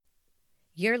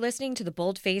You're listening to the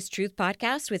Bold Face Truth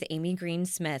Podcast with Amy Green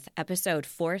Smith, episode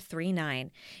 439.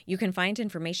 You can find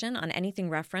information on anything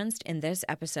referenced in this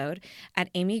episode at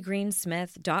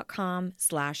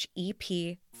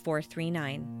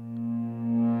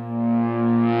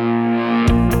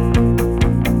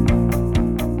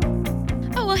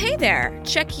Oh, well, hey there.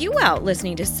 Check you out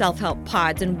listening to self-help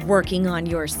pods and working on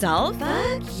yourself.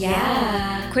 Fuck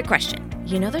yeah. Quick question.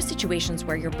 You know those situations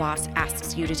where your boss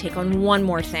asks you to take on one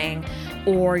more thing,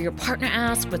 or your partner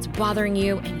asks what's bothering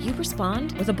you, and you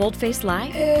respond with a bold-faced lie?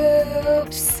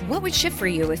 Oops. What would shift for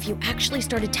you if you actually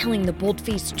started telling the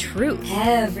bold-faced truth?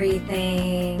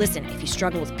 Everything. Listen, if you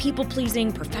struggle with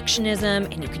people-pleasing, perfectionism,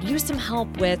 and you could use some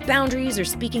help with boundaries or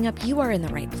speaking up, you are in the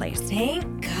right place.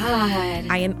 Thank God.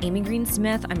 I am Amy Green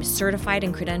Smith. I'm a certified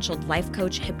and credentialed life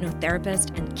coach,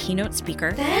 hypnotherapist, and keynote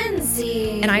speaker.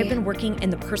 Fancy. And I've been working in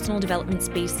the personal development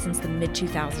space since the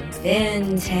mid-2000s.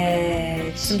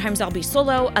 Vintage. Sometimes I'll be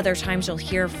solo, other times you'll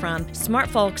hear from smart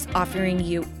folks offering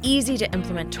you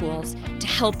easy-to-implement tools to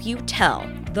help you tell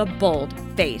the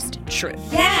bold-faced truth.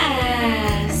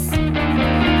 Yes.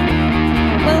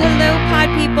 Well, hello, pod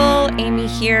people. Amy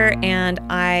here, and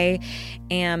I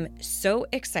am so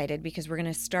excited because we're going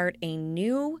to start a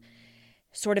new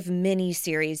sort of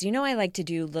mini-series. You know, I like to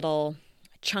do little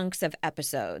chunks of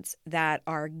episodes that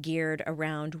are geared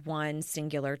around one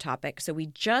singular topic. So we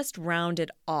just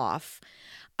rounded off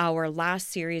our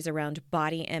last series around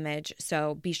body image.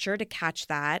 So be sure to catch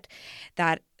that.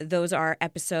 Those are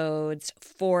episodes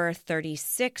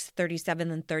 436,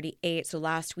 37, and 38. So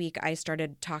last week I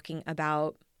started talking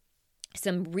about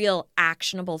some real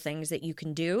actionable things that you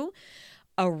can do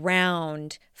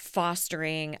around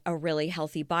fostering a really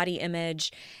healthy body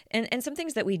image and some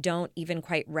things that we don't even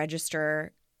quite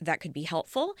register that could be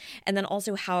helpful. And then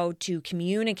also how to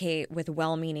communicate with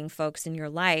well-meaning folks in your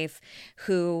life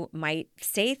who might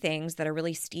say things that are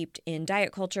really steeped in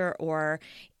diet culture or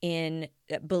in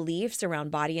beliefs around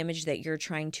body image that you're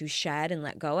trying to shed and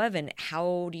let go of. And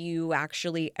how do you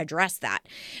actually address that?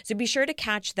 So be sure to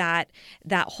catch that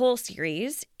whole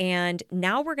series. And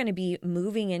now we're going to be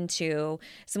moving into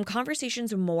some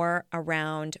conversations more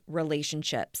around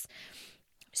relationships.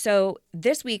 So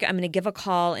this week, I'm going to give a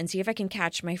call and see if I can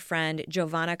catch my friend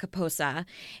Giovanna Capozza.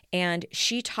 And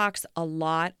she talks a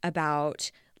lot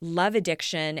about love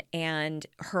addiction and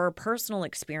her personal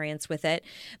experience with it.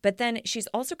 But then she's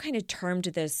also kind of coined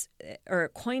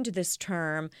this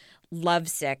term,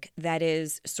 lovesick, that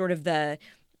is sort of a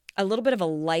little bit of a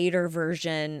lighter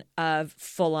version of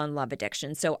full-on love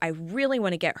addiction. So I really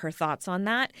want to get her thoughts on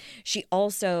that. She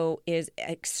also is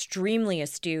extremely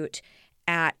astute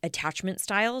at attachment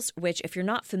styles, which if you're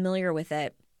not familiar with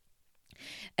it,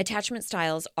 attachment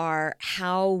styles are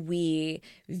how we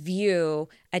view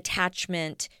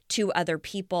attachment to other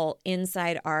people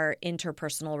inside our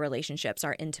interpersonal relationships,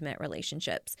 our intimate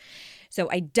relationships. So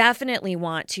I definitely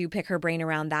want to pick her brain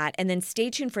around that. And then stay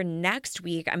tuned for next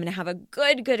week. I'm going to have a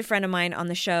good friend of mine on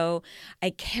the show. I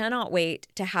cannot wait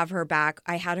to have her back.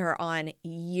 I had her on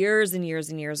years and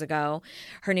years ago.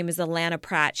 Her name is Alana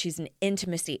Pratt. She's an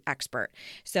intimacy expert.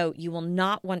 So you will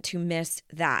not want to miss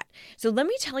that. So let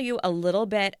me tell you a little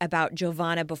bit about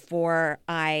Giovanna before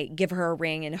I give her a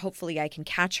ring and hopefully I can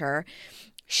catch her.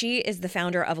 She is the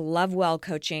founder of Love Well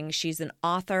Coaching. She's an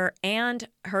author and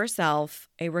herself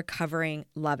a recovering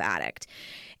love addict.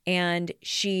 And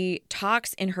she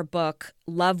talks in her book,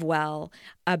 Love Well,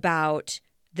 about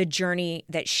the journey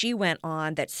that she went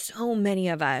on that so many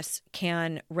of us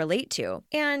can relate to.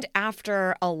 And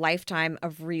after a lifetime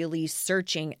of really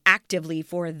searching actively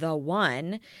for the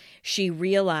one, she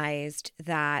realized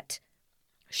that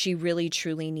she really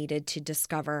truly needed to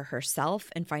discover herself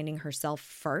and finding herself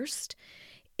first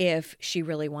if she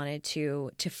really wanted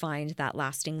to find that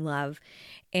lasting love.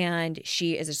 And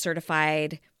she is a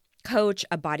certified coach,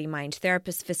 a body-mind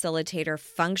therapist, facilitator,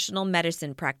 functional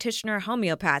medicine practitioner,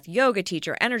 homeopath, yoga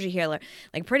teacher, energy healer,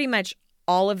 like pretty much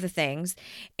all of the things.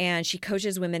 And she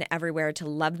coaches women everywhere to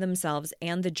love themselves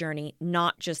and the journey,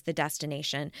 not just the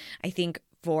destination. I think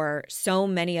for so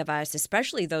many of us,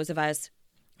 especially those of us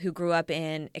who grew up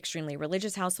in extremely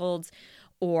religious households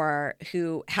or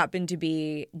who happened to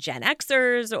be Gen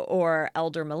Xers or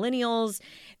elder millennials,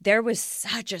 there was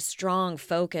such a strong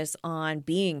focus on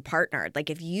being partnered. Like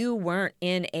if you weren't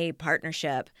in a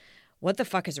partnership, what the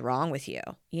fuck is wrong with you?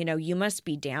 You know, you must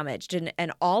be damaged.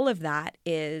 And all of that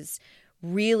is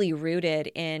really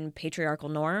rooted in patriarchal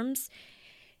norms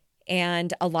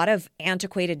and a lot of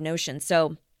antiquated notions.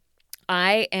 So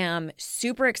I am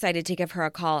super excited to give her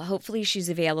a call. Hopefully she's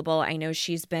available. I know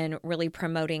she's been really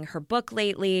promoting her book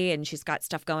lately and she's got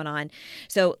stuff going on.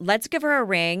 So let's give her a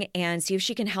ring and see if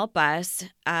she can help us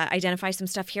identify some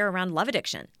stuff here around love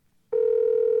addiction.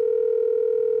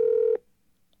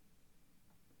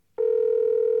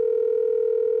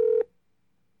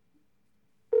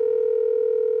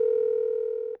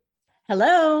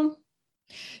 Hello.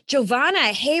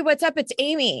 Giovanna, hey, what's up? It's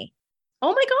Amy.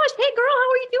 Oh my gosh. Hey girl,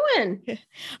 how are you doing?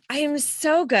 I am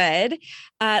so good.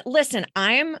 Listen,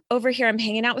 I'm over here. I'm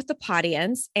hanging out with the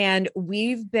Podians, and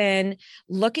we've been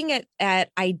looking at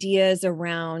ideas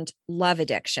around love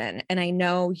addiction. And I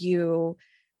know you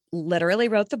literally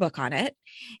wrote the book on it.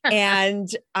 And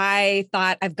I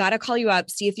thought I've got to call you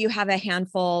up, see if you have a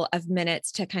handful of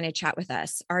minutes to kind of chat with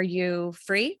us. Are you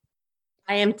free?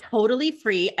 I am totally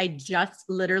free. I just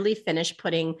literally finished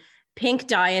putting pink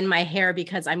dye in my hair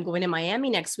because I'm going to Miami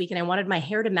next week and I wanted my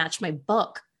hair to match my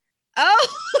book. Oh,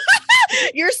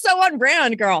 you're so on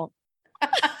brand, girl.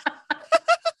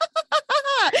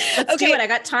 Let's do it. I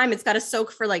got time. It's got to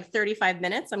soak for like 35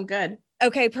 minutes. I'm good.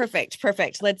 Okay, perfect.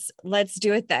 Let's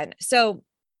do it then. So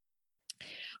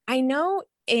I know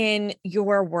in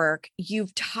your work,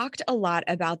 you've talked a lot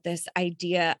about this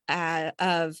idea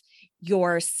of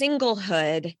your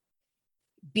singlehood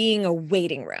being a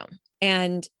waiting room.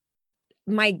 And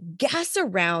my guess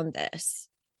around this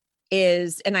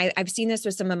is, and I've seen this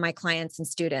with some of my clients and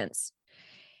students,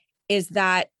 is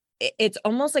that it's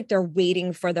almost like they're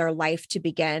waiting for their life to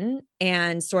begin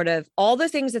and sort of all the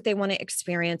things that they want to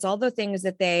experience, all the things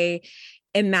that they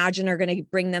imagine are going to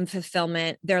bring them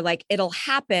fulfillment. They're like, it'll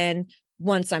happen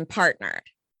once I'm partnered.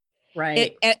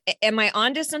 Right. Am I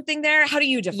onto something there? How do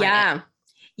you define it?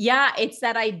 Yeah. It's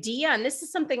that idea. And this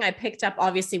is something I picked up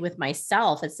obviously with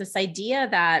myself. It's this idea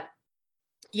that,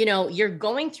 you know, you're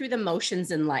going through the motions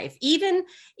in life, even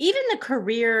the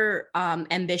career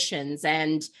ambitions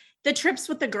and the trips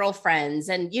with the girlfriends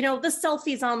and, you know, the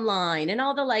selfies online and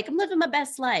all the like, I'm living my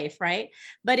best life. Right.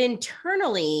 But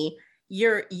internally,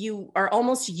 you are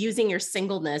almost using your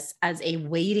singleness as a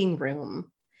waiting room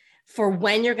for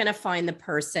when you're going to find the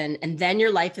person. And then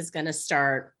your life is going to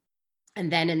start. And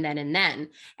then.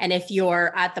 And if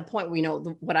you're at the point where, you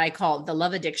know, what I call the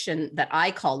love addiction that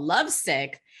I call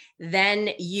lovesick, then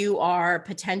you are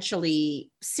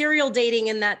potentially serial dating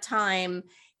in that time.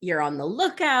 You're on the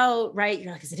lookout, right?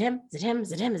 You're like, is it him? Is it him?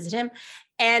 Is it him? Is it him?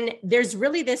 And there's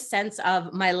really this sense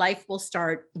of my life will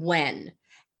start when.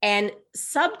 And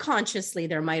subconsciously,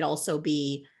 there might also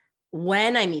be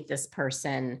when I meet this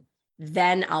person,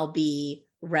 then I'll be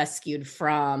rescued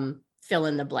from fill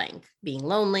in the blank, being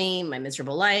lonely, my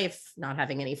miserable life, not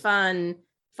having any fun,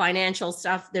 financial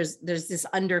stuff. There's this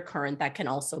undercurrent that can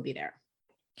also be there.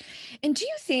 And do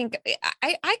you think,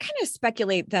 I kind of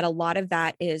speculate that a lot of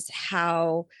that is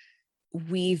how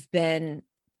we've been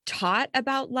taught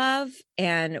about love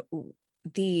and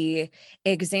the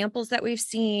examples that we've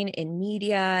seen in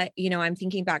media. You know, I'm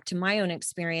thinking back to my own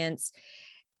experience.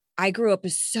 I grew up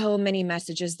with so many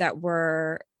messages that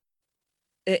were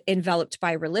enveloped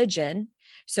by religion.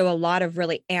 So a lot of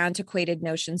really antiquated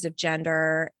notions of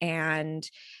gender and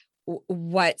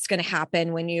what's going to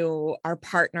happen when you are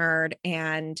partnered,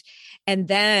 and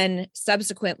then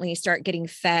subsequently start getting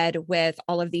fed with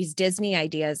all of these Disney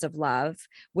ideas of love,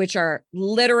 which are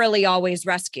literally always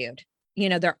rescued. You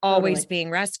know, they're always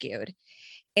being rescued.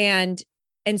 And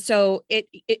so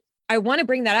I want to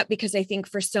bring that up because I think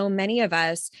for so many of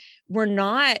us, we're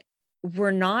not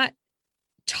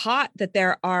taught that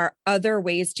there are other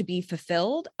ways to be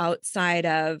fulfilled outside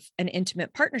of an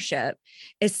intimate partnership,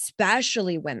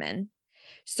 especially women.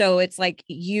 So it's like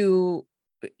you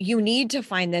need to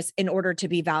find this in order to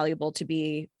be valuable, to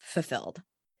be fulfilled.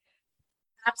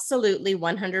 Absolutely,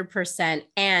 100%.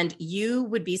 And you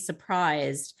would be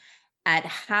surprised at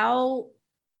how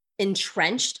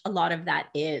entrenched a lot of that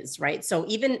is, right? So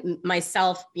even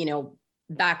myself, you know,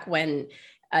 back when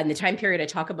in the time period I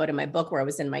talk about in my book where I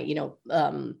was in my, you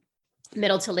know,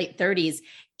 middle to late 30s,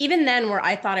 even then where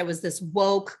I thought I was this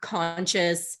woke,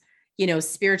 conscious, you know,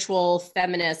 spiritual,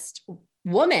 feminist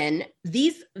woman,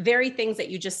 these very things that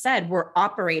you just said were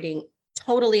operating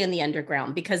totally in the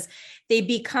underground because they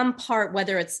become part,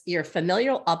 whether it's your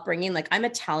familial upbringing, like I'm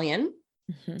Italian.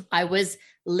 Mm-hmm. I was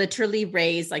literally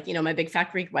raised like, you know, my big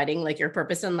fat Greek wedding, like your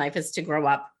purpose in life is to grow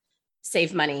up,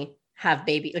 save money, have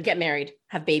baby, get married,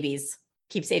 have babies,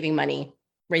 keep saving money,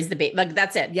 raise the baby. Like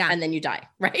that's it. Yeah. And then you die.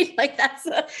 Right. Like that's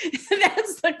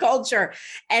the culture.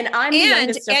 And I'm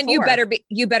and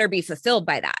you better be fulfilled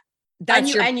by that.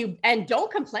 That's and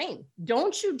don't complain.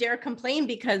 Don't you dare complain,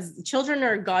 because children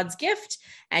are God's gift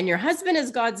and your husband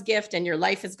is God's gift and your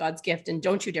life is God's gift. And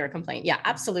don't you dare complain. Yeah,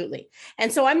 absolutely.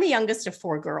 And so I'm the youngest of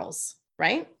 4 girls,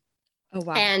 right? Oh,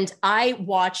 wow. And I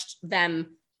watched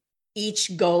them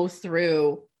each go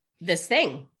through this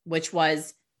thing, which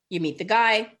was you meet the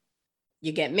guy,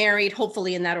 you get married,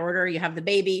 hopefully in that order, you have the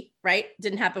baby, right?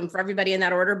 Didn't happen for everybody in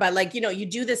that order, but like, you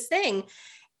do this thing.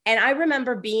 And I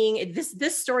remember being,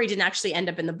 this story didn't actually end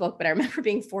up in the book, but I remember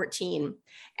being 14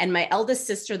 and my eldest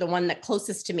sister, the one that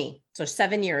closest to me, so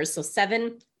 7 years, so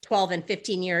 7, 12, and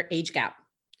 15-year age gap.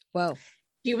 Whoa.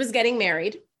 She was getting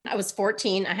married. I was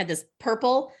 14. I had this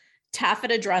purple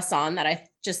taffeta dress on that I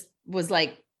just was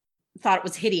like, thought it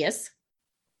was hideous.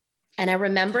 And I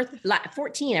remember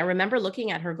 14, I remember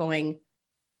looking at her going,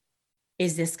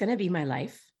 is this going to be my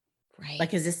life? Right.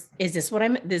 Like, is this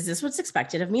what's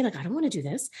expected of me? Like, I don't want to do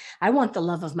this. I want the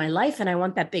love of my life and I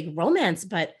want that big romance,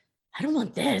 but I don't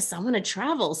want this. I want to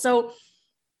travel. So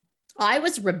I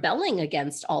was rebelling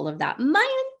against all of that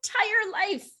my entire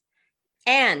life.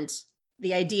 And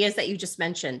the ideas that you just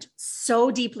mentioned, so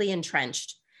deeply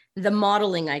entrenched, the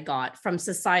modeling I got from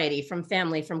society, from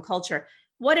family, from culture.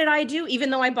 What did I do? Even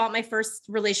though I bought my first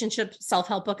relationship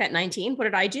self-help book at 19, what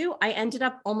did I do? I ended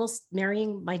up almost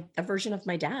marrying a version of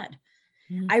my dad.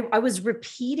 I was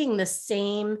repeating the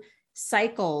same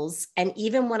cycles. And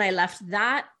even when I left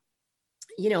that,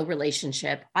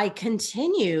 relationship, I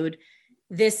continued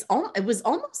this. It was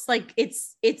almost like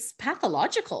it's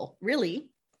pathological, really.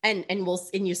 And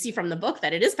you see from the book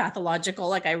that it is pathological.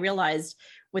 Like I realized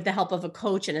with the help of a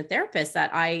coach and a therapist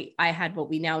that I had what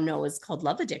we now know is called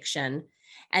love addiction.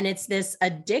 And it's this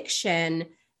addiction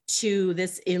to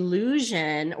this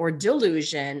illusion or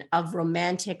delusion of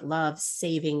romantic love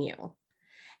saving you.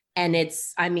 And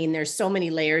there's so many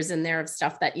layers in there of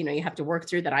stuff that, you have to work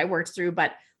through that I worked through,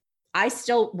 but I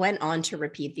still went on to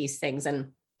repeat these things.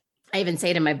 And I even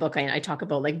say it in my book, I talk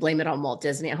about like, blame it on Walt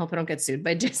Disney. I hope I don't get sued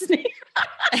by Disney.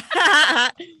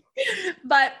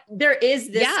 But there is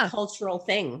this cultural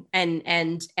thing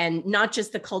and not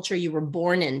just the culture you were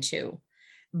born into,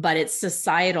 but it's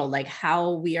societal, like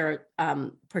how we are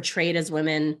portrayed as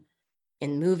women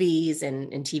in movies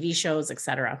and in TV shows,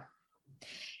 etc.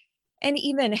 And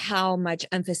even how much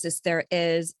emphasis there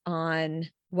is on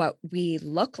what we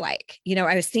look like.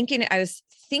 I was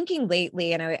thinking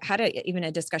lately, and I had even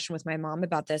a discussion with my mom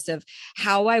about this, of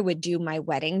how I would do my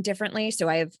wedding differently. So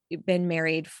I have been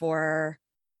married for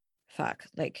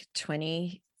like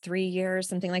 23 years,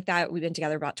 something like that. We've been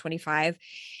together about 25.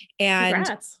 And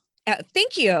congrats.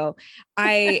 Thank you.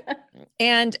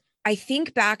 And I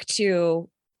think back to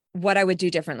what I would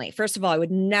do differently. First of all, I would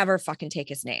never fucking take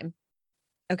his name.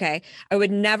 Okay. I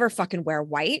would never fucking wear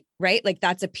white, right? Like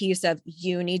that's a piece of,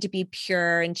 you need to be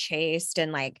pure and chaste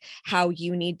and like how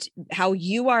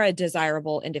you are a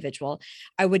desirable individual.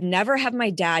 I would never have my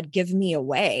dad give me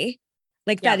away.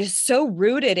 Like that is so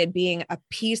rooted in being a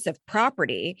piece of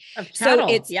property. So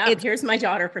it's here's my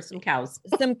daughter for some cows,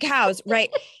 right?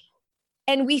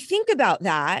 And we think about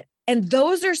that. And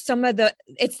those are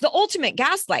it's the ultimate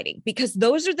gaslighting, because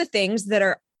those are the things that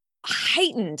are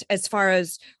heightened as far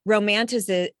as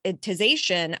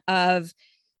romanticization of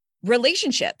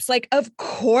relationships. Like, of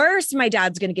course my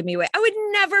dad's going to give me away. I would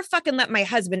never fucking let my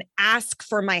husband ask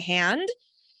for my hand.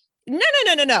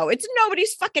 No. It's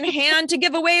nobody's fucking hand to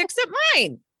give away except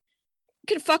mine. You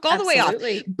can fuck all the way off.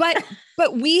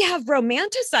 But we have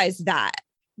romanticized that,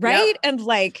 right? Yep. And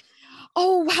like,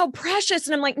 oh, how precious.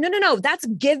 And I'm like, no, that's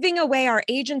giving away our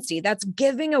agency. That's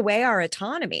giving away our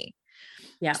autonomy.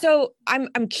 Yeah. So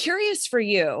I'm curious for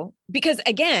you, because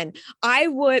again, I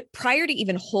would, prior to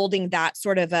even holding that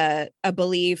sort of a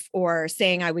belief or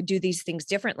saying I would do these things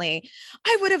differently,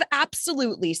 I would have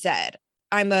absolutely said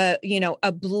I'm a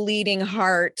bleeding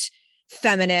heart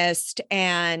feminist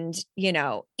and,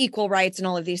 equal rights and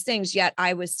all of these things. Yet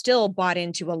I was still bought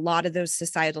into a lot of those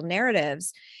societal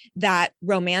narratives that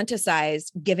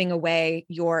romanticize giving away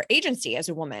your agency as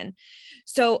a woman.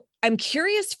 So I'm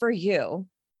curious for you.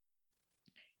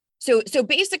 So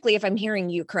basically, if I'm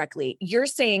hearing you correctly, you're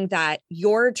saying that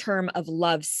your term of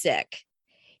love sick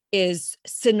is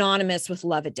synonymous with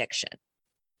love addiction.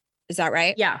 Is that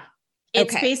right? Yeah.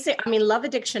 It's basic. Love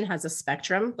addiction has a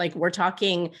spectrum. Like we're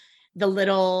talking the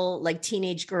little like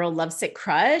teenage girl lovesick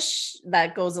crush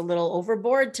that goes a little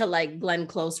overboard to like Glenn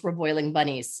Close, we're boiling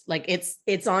bunnies. Like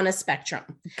it's on a spectrum.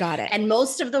 Got it. And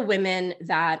most of the women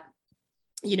that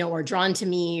are drawn to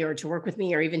me or to work with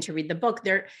me or even to read the book,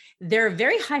 they're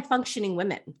very high functioning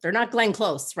women. They're not Glenn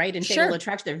Close, right? In Fatal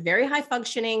Attraction, they're very high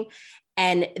functioning.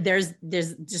 And there's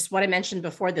just what I mentioned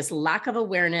before, this lack of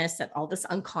awareness that all this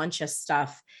unconscious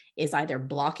stuff is either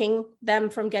blocking them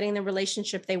from getting the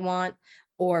relationship they want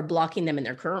or blocking them in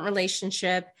their current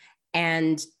relationship.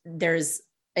 And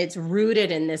it's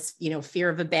rooted in this, fear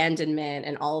of abandonment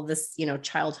and all of this,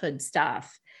 childhood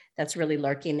stuff that's really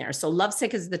lurking there. So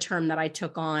lovesick is the term that I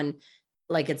took on,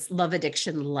 like it's love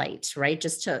addiction light, right?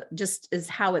 Just is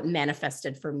how it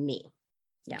manifested for me.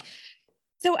 Yeah.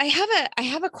 So I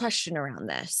have a question around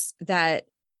this that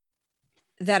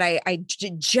I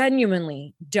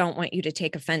genuinely don't want you to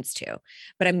take offense to,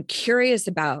 but I'm curious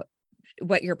about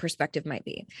what your perspective might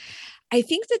be. I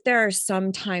think that there are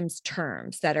sometimes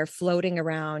terms that are floating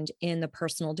around in the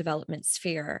personal development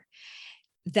sphere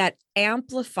that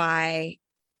amplify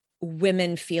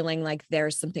women feeling like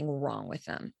there's something wrong with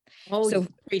them. Oh, so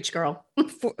preach, girl.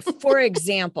 for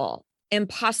example,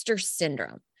 imposter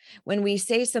syndrome. When we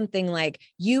say something like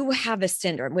you have a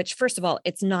syndrome, which first of all,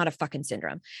 it's not a fucking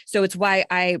syndrome. So it's why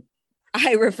I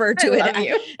refer to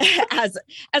it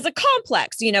as a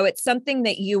complex, it's something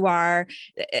that you are,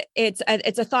 it's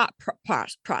a thought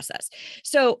process.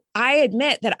 So I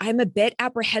admit that I'm a bit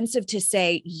apprehensive to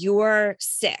say you're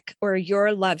sick or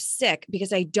you're love sick,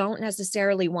 because I don't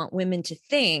necessarily want women to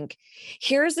think,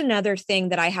 here's another thing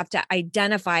that I have to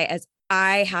identify as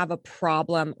I have a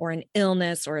problem or an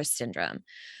illness or a syndrome.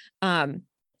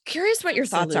 Curious what your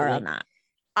thoughts are on that.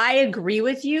 I agree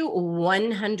with you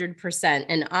 100%.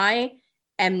 And I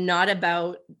am not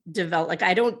about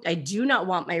I do not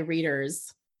want my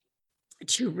readers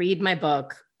to read my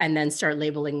book and then start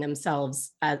labeling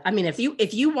themselves.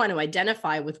 If you want to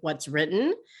identify with what's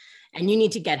written and you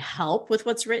need to get help with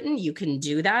what's written, you can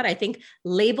do that. I think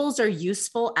labels are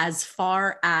useful as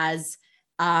far as,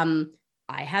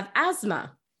 I have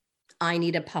asthma, I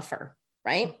need a puffer,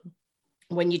 right?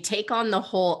 When you take on the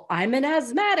whole, I'm an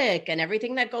asthmatic and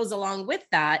everything that goes along with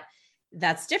that,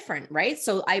 that's different, right?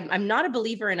 So I'm not a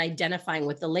believer in identifying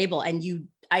with the label. And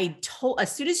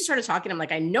as soon as you started talking, I'm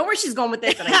like, I know where she's going with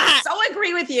this. And I so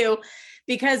agree with you,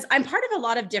 because I'm part of a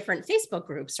lot of different Facebook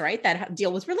groups, right? That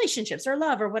deal with relationships or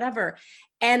love or whatever.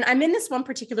 And I'm in this one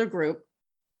particular group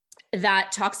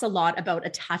that talks a lot about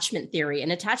attachment theory,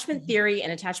 and attachment theory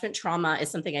and attachment trauma is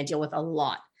something I deal with a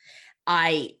lot.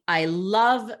 I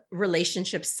love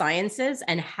relationship sciences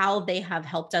and how they have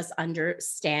helped us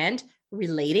understand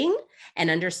relating and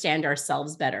understand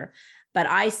ourselves better. But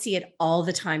I see it all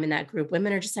the time in that group.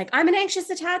 Women are just like, I'm an anxious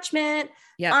attachment.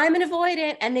 Yep. I'm an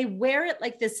avoidant. And they wear it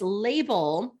like this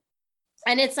label.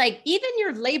 And it's like, even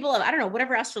your label of, I don't know,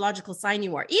 whatever astrological sign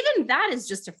you are, even that is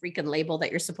just a freaking label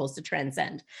that you're supposed to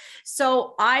transcend.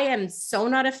 So I am so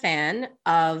not a fan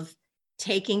of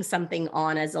taking something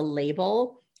on as a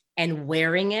label and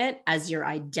wearing it as your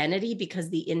identity, because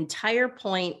the entire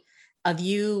point of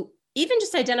you, even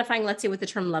just identifying, let's say with the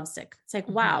term lovesick, it's like,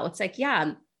 wow, it's like,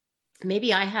 yeah,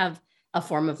 maybe I have a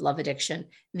form of love addiction.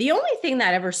 The only thing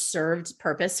that ever served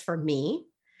purpose for me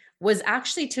was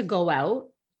actually to go out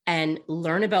and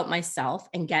learn about myself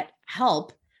and get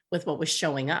help with what was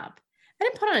showing up. I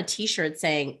didn't put on a t-shirt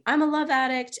saying I'm a love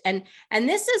addict. And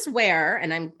this is where,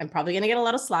 and I'm probably going to get a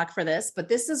lot of slack for this, but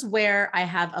this is where I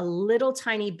have a little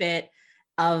tiny bit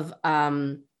of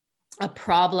a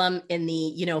problem in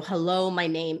the, hello, my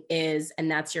name is, and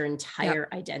that's your entire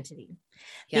identity.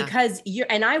 Yeah. Because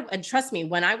and trust me,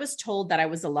 when I was told that I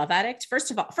was a love addict, first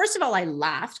of all, I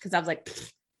laughed, because I was like,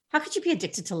 how could you be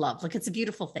addicted to love? Like, it's a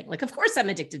beautiful thing. Like, of course I'm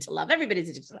addicted to love. Everybody's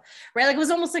addicted to love, right? Like, it was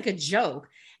almost like a joke.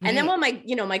 Right. And then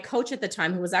when my coach at the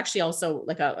time, who was actually also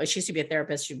she used to be a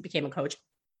therapist, she became a coach,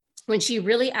 when she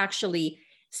really actually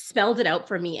spelled it out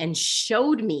for me and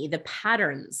showed me the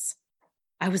patterns,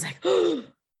 I was like, oh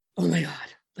my God,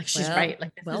 like she's right.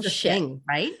 Like, this is a thing,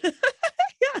 right?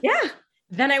 Yeah.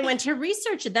 Then I went to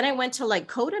research it. Then I went to like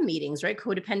CODA meetings, right?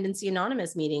 Codependency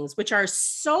Anonymous meetings, which are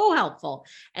so helpful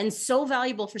and so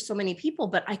valuable for so many people,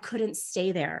 but I couldn't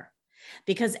stay there,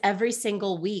 because every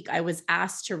single week I was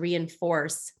asked to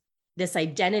reinforce this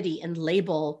identity and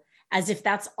label as if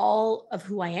that's all of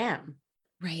who I am.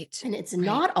 Right. And it's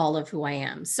not all of who I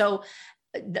am. So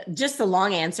just the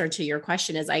long answer to your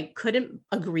question is I couldn't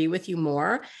agree with you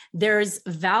more. There's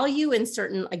value in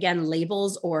certain, again,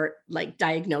 labels or like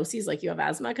diagnoses, like you have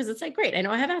asthma, because it's like, great, I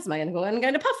know I have asthma, I'm going to go and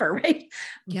get a puffer, right?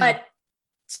 Yeah. But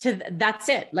that's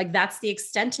it. Like, that's the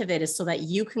extent of it, is so that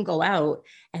you can go out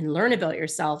and learn about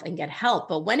yourself and get help.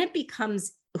 But when it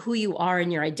becomes who you are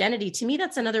and your identity, to me,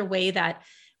 that's another way that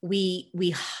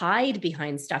we hide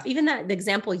behind stuff. Even that the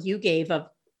example you gave of,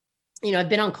 I've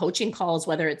been on coaching calls,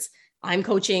 whether it's I'm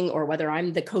coaching or whether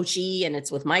I'm the coachee and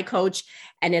it's with my coach,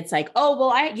 and it's like, oh,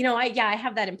 well, I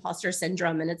have that imposter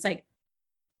syndrome. And it's like,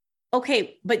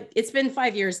 okay, but it's been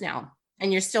 5 years now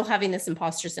and you're still having this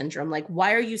imposter syndrome. Like,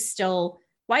 why is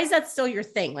that still your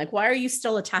thing? Like, why are you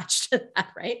still attached to that?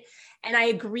 Right. And I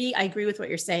agree with what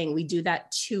you're saying. We do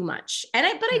that too much.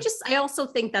 I also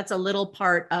think that's a little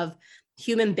part of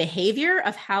human behavior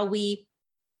of how we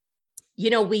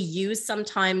use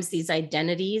sometimes these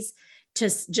identities to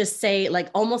just say, like,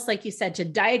 almost like you said, to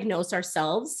diagnose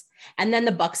ourselves. And then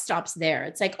the buck stops there.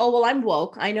 It's like, oh, well, I'm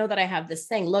woke. I know that I have this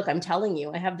thing. Look, I'm telling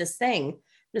you, I have this thing.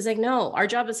 It's like, no, our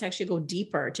job is to actually go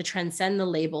deeper, to transcend the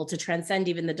label, to transcend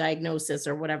even the diagnosis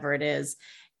or whatever it is.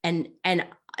 And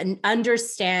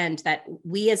understand that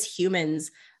we as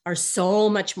humans are so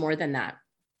much more than that.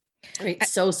 Right.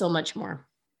 So much more.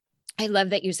 I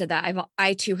love that you said that.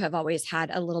 I too have always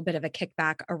had a little bit of a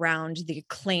kickback around the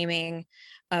claiming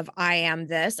of I am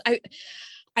this.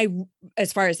 I,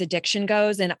 as far as addiction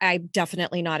goes, and I'm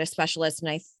definitely not a specialist.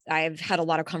 And I've had a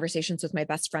lot of conversations with my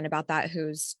best friend about that,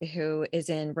 who is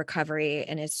in recovery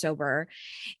and is sober.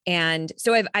 And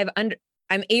so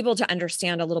I'm able to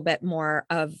understand a little bit more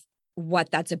of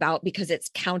what that's about, because it's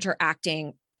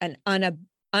counteracting an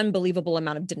unbelievable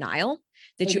amount of denial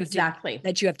that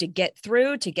you have to get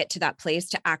through to get to that place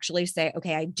to actually say,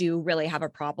 okay, I do really have a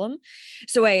problem.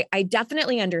 So I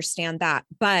definitely understand that,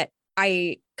 but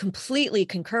I completely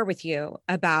concur with you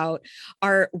about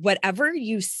whatever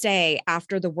you say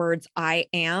after the words I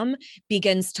am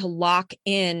begins to lock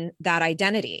in that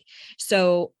identity.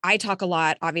 So I talk a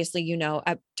lot, obviously,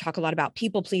 I talk a lot about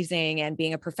people pleasing and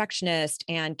being a perfectionist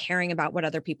and caring about what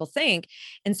other people think.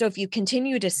 And so if you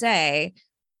continue to say,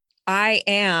 I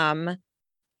am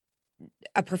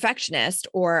a perfectionist,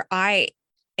 or I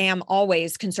am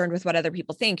always concerned with what other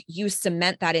people think, you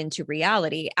cement that into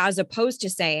reality, as opposed to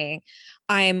saying,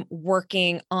 I'm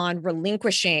working on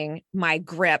relinquishing my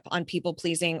grip on people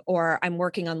pleasing, or I'm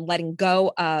working on letting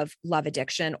go of love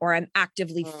addiction, or I'm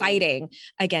actively fighting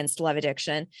against love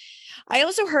addiction. I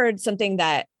also heard something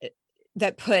that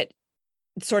put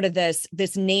sort of this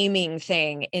naming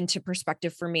thing into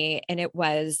perspective for me. And it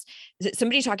was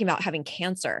somebody talking about having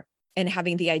cancer and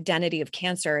having the identity of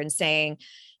cancer, and saying,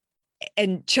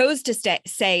 and chose to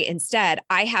say instead,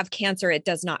 I have cancer, it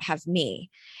does not have me.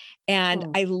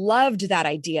 And I loved that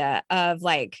idea of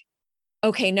like,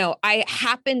 okay, no, I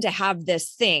happen to have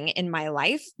this thing in my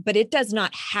life, but it does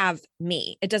not have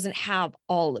me. It doesn't have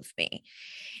all of me.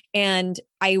 And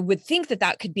I would think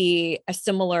that could be a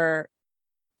similar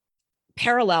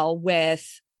parallel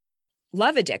with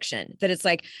love addiction, that it's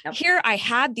like, yep, here I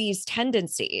had these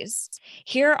tendencies,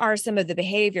 here are some of the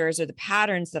behaviors or the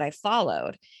patterns that I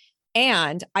followed,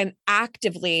 and I'm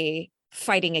actively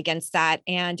fighting against that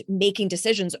and making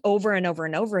decisions over and over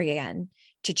and over again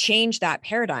to change that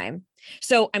paradigm.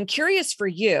 So I'm curious for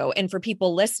you and for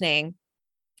people listening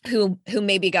who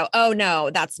maybe go, oh no,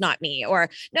 that's not me.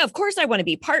 Or no, of course I want to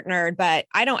be partnered, but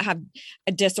I don't have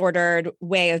a disordered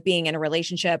way of being in a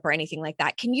relationship or anything like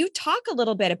that. Can you talk a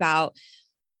little bit about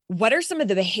what are some of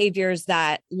the behaviors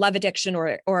that love addiction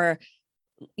or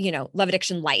love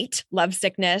addiction light, love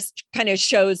sickness kind of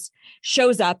shows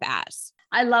up as?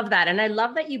 I love that. And I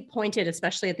love that you pointed,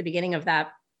 especially at the beginning of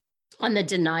that, on the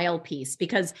denial piece,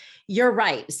 because you're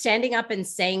right. Standing up and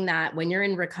saying that when you're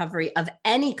in recovery of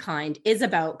any kind is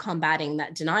about combating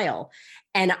that denial.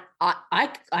 And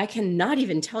I cannot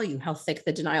even tell you how thick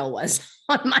the denial was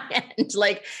on my end.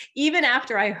 Like, even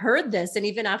after I heard this, and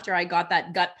even after I got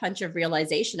that gut punch of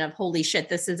realization of, holy shit,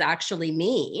 this is actually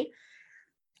me,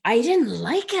 I didn't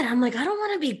like it. I'm like, I don't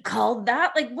want to be called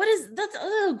that. Like, what is that's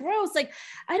gross. Like,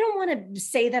 I don't want to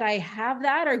say that I have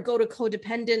that, or go to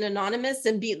Codependent Anonymous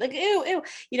and be like, ew,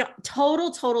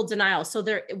 total denial. So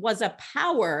there was a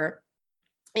power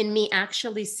in me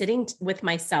actually sitting with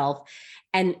myself.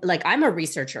 And like, I'm a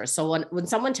researcher. So when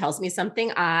someone tells me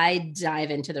something, I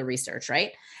dive into the research,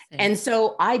 right? And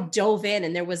so I dove in,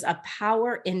 and there was a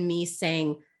power in me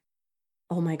saying,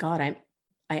 oh my God,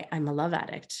 I'm a love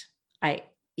addict. Oh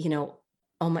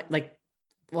my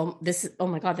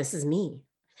God, this is me.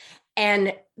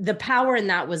 And the power in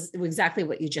that was exactly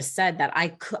what you just said, that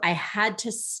I had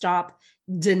to stop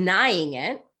denying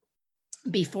it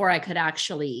before I could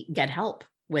actually get help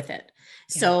with it.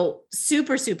 Yeah. So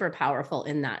super, super powerful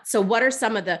in that. So what are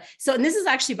some of and this is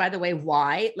actually, by the way,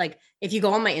 why, like, if you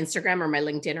go on my Instagram or my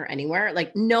LinkedIn or anywhere,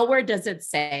 like, nowhere does it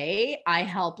say I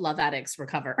help love addicts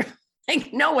recover.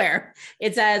 Like, nowhere.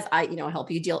 It says, I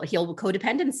help you heal with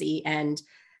codependency and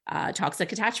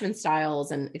toxic attachment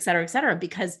styles, and et cetera,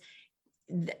 because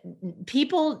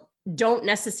people don't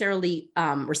necessarily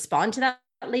respond to that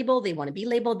label. They want to be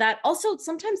labeled that. Also,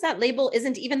 sometimes that label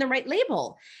isn't even the right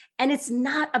label. And it's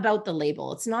not about the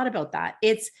label. It's not about that.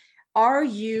 It's, are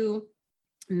you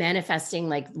manifesting,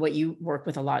 like what you work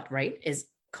with a lot, right? Is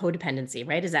codependency,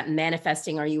 right? Is that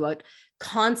manifesting? Are you a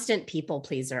constant people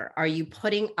pleaser? Are you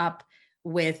putting up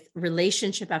with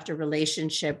relationship after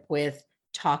relationship with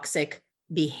toxic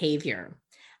behavior?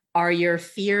 Are your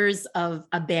fears of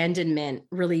abandonment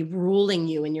really ruling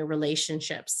you in your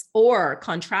relationships? Or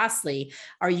contrastly,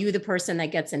 are you the person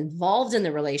that gets involved in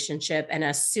the relationship, and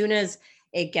as soon as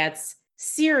it gets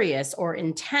serious or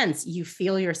intense, you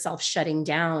feel yourself shutting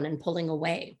down and pulling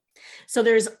away? So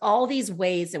there's all these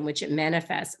ways in which it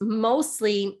manifests,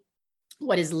 mostly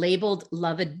what is labeled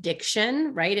love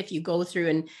addiction, right? If you go through,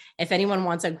 and if anyone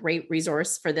wants a great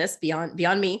resource for this beyond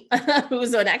me,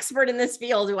 who's an expert in this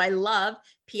field, who I love,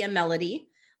 PM Melody,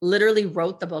 literally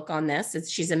wrote the book on this.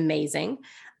 She's amazing,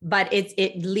 but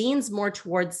it leans more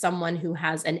towards someone who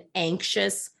has an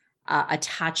anxious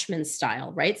attachment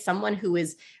style, right? Someone who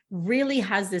is really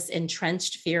has this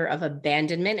entrenched fear of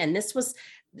abandonment. And this was,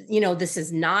 this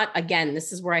is not, again,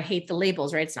 this is where I hate the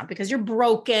labels, right? It's not because you're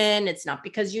broken. It's not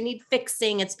because you need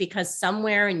fixing. It's because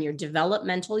somewhere in your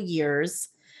developmental years,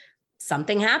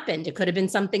 something happened. It could have been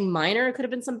something minor. It could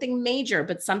have been something major,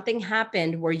 but something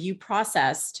happened where you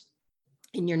processed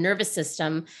in your nervous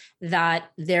system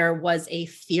that there was a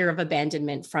fear of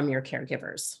abandonment from your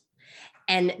caregivers.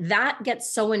 And that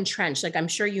gets so entrenched. Like, I'm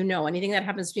sure, anything that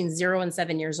happens between 0 and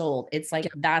 7 years old, it's like,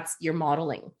 that's your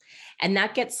modeling. And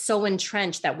that gets so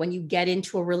entrenched that when you get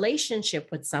into a relationship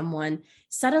with someone,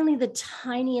 suddenly the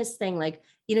tiniest thing, like,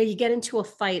 you get into a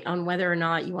fight on whether or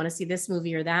not you want to see this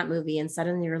movie or that movie. And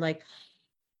suddenly you're like,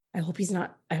 I hope he's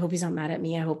not mad at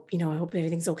me. I hope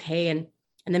everything's okay. And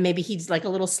then maybe he's like a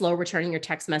little slow returning your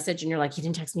text message, and you're like, he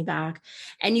didn't text me back.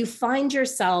 And you find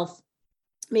yourself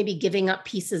maybe giving up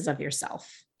pieces of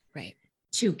yourself, right,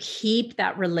 to keep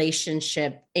that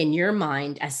relationship in your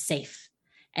mind as safe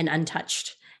and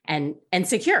untouched and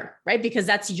secure, right? Because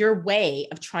that's your way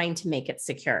of trying to make it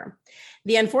secure.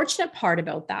 The unfortunate part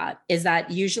about that is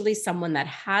that usually someone that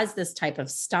has this type of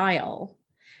style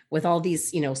with all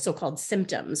these, so-called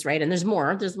symptoms, right? And there's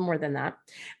more than that,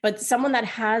 but someone that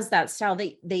has that style,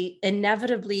 they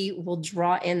inevitably will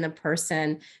draw in the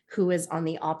person who is on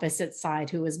the opposite side,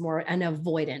 who is more an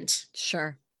avoidant.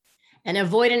 Sure. An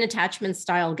avoidant attachment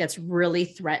style gets really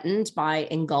threatened by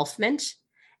engulfment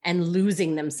and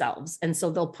losing themselves. And so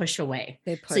they'll push away.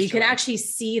 So you can actually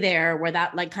see there where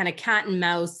that like kind of cat and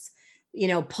mouse,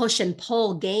 push and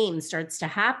pull game starts to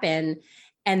happen.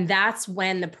 And that's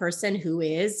when the person who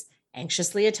is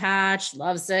anxiously attached,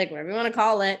 lovesick, whatever you want to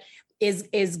call it,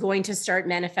 is going to start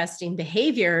manifesting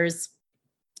behaviors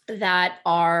that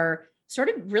are sort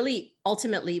of really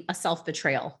ultimately a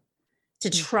self-betrayal to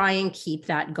try and keep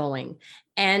that going.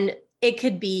 And it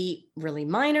could be really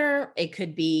minor. It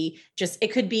could be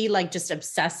like just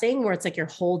obsessing, where it's like your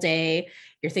whole day,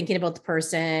 you're thinking about the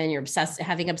person, you're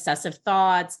having obsessive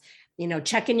thoughts,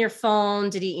 checking your phone.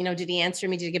 Did he answer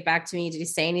me? Did he get back to me? Did he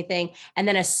say anything? And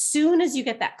then as soon as you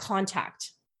get that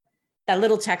contact, that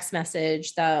little text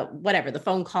message, the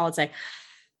phone call, it's like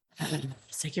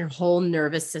your whole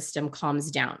nervous system calms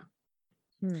down.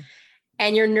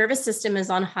 And your nervous system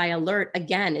is on high alert.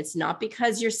 Again, it's not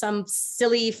because you're some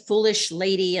silly, foolish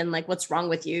lady and like, what's wrong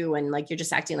with you? And like, you're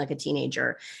just acting like a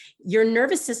teenager. Your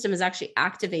nervous system is actually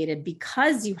activated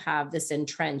because you have this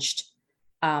entrenched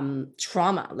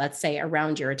trauma, let's say,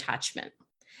 around your attachment.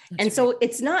 That's and so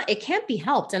right. It can't be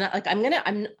helped. And like, I'm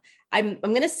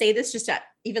going to say this just to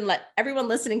even let everyone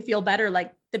listening feel better.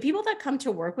 Like, the people that come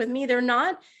to work with me, they're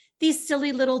not these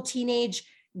silly little teenage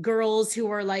girls who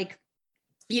are like,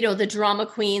 the drama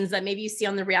queens that maybe you see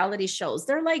on the reality shows.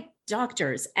 They're like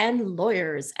doctors and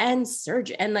lawyers and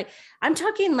surgeons. And like, I'm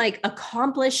talking like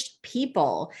accomplished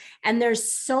people. And there's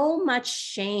so much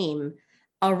shame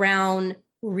around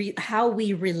how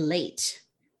we relate,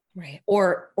 right,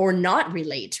 or not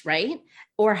relate, right?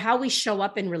 Or how we show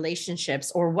up in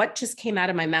relationships, or what just came out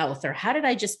of my mouth, or how did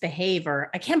I just behave, or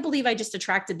I can't believe I just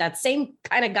attracted that same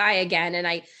kind of guy again.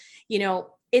 And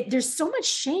there's so much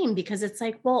shame, because it's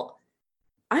like, well,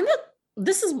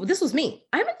 this was me.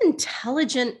 I'm an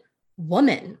intelligent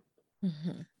woman.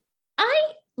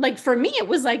 Mm-hmm. For me, it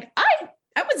was like,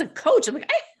 I was a coach. I'm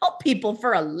like, I help people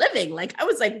for a living. Like, I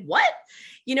was like, what?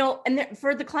 And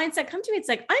for the clients that come to me, it's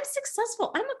like, I'm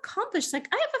successful. I'm accomplished. Like,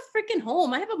 I have a freaking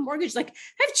home. I have a mortgage. Like,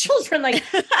 I have children. Like,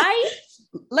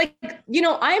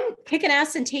 I'm kicking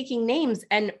ass and taking names.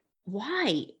 And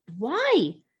why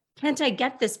can't I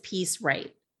get this piece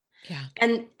right? Yeah.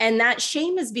 And that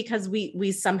shame is because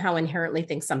we somehow inherently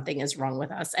think something is wrong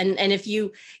with us. And if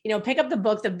you pick up the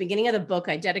book, the beginning of the book,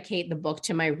 I dedicate the book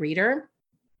to my reader,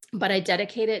 but I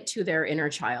dedicate it to their inner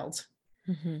child.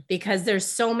 because there's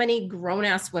so many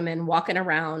grown-ass women walking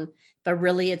around, but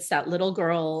really it's that little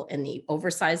girl in the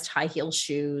oversized high heel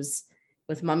shoes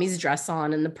with mommy's dress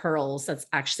on and the pearls that's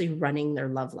actually running their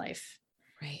love life.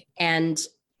 Right. And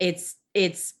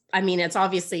I mean, it's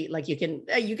obviously like you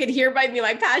can hear by me,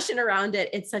 my passion around it.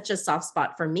 It's such a soft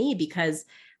spot for me because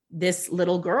this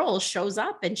little girl shows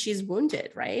up and she's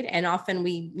wounded, right? And often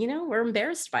we're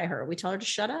embarrassed by her. We tell her to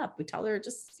shut up. We tell her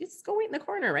just go wait in the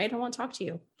corner, right? I don't want to talk to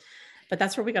you. But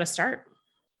that's where we got to start.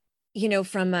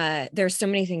 There's so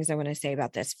many things I want to say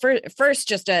about this. First,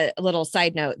 just a little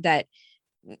side note that,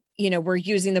 we're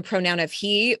using the pronoun of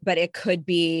he, but it could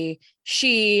be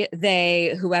she,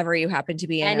 they, whoever you happen to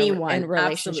be in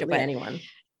relationship with. Anyone.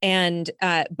 And,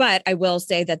 but I will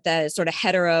say that the sort of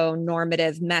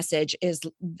heteronormative message is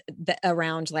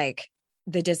around like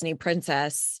the Disney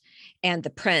princess and the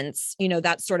prince,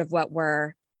 that's sort of what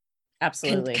we're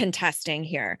absolutely contesting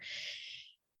here.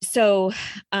 So,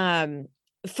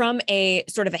 from a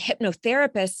sort of a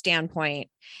hypnotherapist standpoint,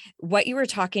 what you were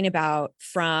talking about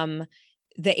from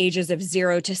the ages of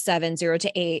 0 to 7, 0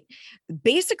 to 8,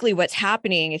 basically what's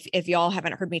happening, if y'all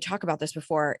haven't heard me talk about this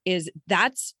before, is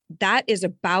that is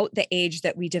about the age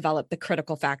that we develop the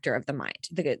critical factor of the mind,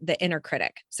 the inner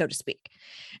critic, so to speak.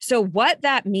 So what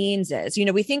that means is,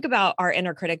 we think about our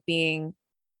inner critic being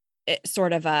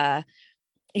sort of a,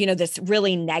 this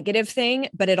really negative thing,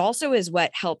 but it also is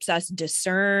what helps us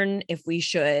discern if we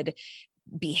should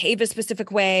behave a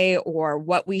specific way or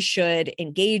what we should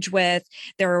engage with.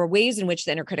 There are ways in which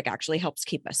the inner critic actually helps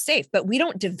keep us safe, but we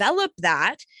don't develop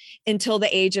that until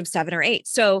the age of 7 or 8.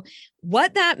 So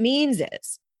what that means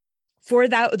is for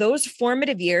those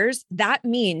formative years, that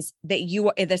means that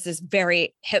this is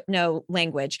very hypno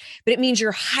language, but it means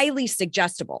you're highly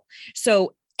suggestible.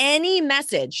 So any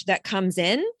message that comes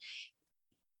in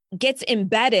gets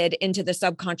embedded into the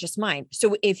subconscious mind.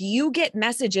 So if you get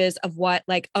messages of what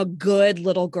like a good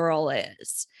little girl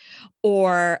is,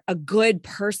 or a good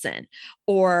person,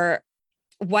 or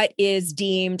what is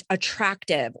deemed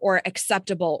attractive or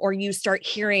acceptable, or you start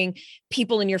hearing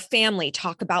people in your family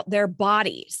talk about their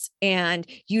bodies, and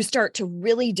you start to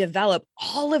really develop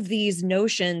all of these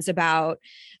notions about,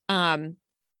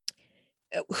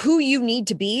 who you need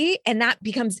to be. And that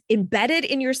becomes embedded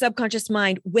in your subconscious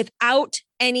mind without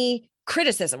any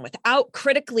criticism, without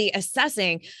critically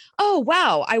assessing, oh,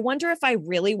 wow, I wonder if I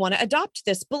really want to adopt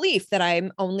this belief that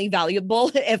I'm only valuable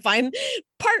if I'm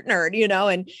partnered,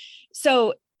 and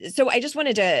so I just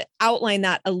wanted to outline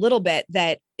that a little bit,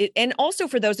 and also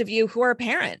for those of you who are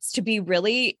parents, to be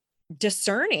really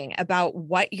discerning about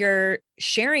what you're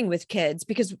sharing with kids,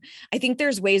 because I think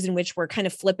there's ways in which we're kind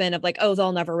of flippant of like, oh,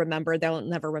 they'll never remember.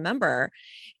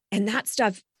 And that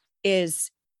stuff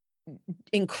is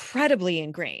incredibly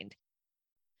ingrained.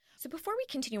 So before we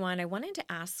continue on, I wanted to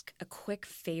ask a quick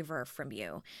favor from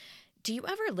you. Do you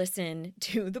ever listen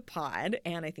to the pod?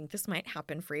 And I think this might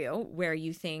happen for you, where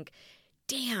you think,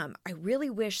 damn, I really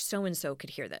wish so-and-so could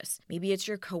hear this. Maybe it's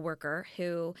your coworker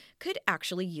who could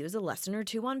actually use a lesson or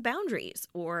two on boundaries,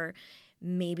 or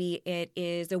maybe it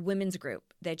is a women's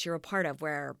group that you're a part of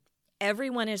where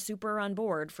everyone is super on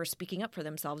board for speaking up for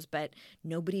themselves, but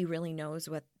nobody really knows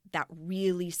what that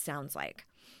really sounds like.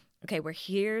 Okay,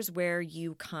 here's where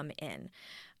you come in.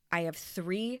 I have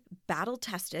 3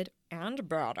 battle-tested and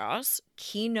badass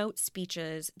keynote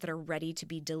speeches that are ready to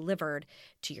be delivered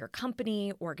to your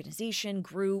company, organization,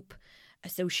 group,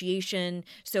 association.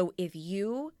 So if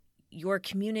you, your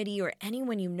community, or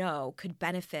anyone you know could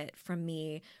benefit from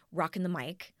me rocking the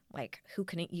mic, like who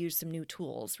couldn't use some new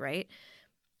tools, right?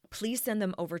 Please send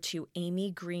them over to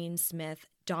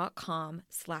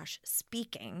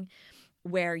amygreensmith.com/speaking,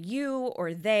 where you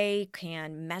or they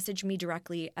can message me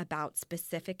directly about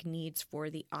specific needs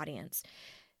for the audience.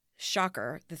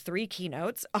 Shocker, the 3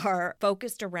 keynotes are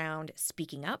focused around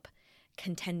speaking up,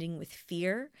 contending with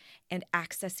fear, and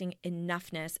accessing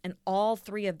enoughness. And all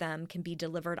 3 of them can be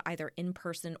delivered either in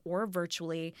person or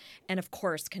virtually, and of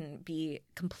course can be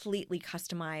completely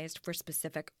customized for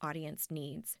specific audience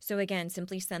needs. So again,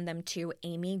 simply send them to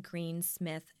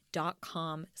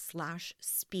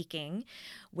amygreensmith.com/speaking,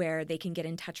 where they can get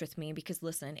in touch with me, because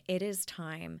listen, it is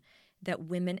time that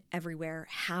women everywhere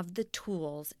have the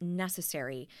tools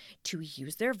necessary to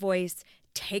use their voice,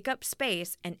 take up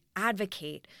space, and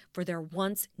advocate for their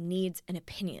wants, needs, and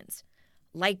opinions,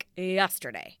 like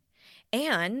yesterday.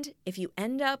 And if you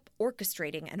end up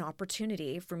orchestrating an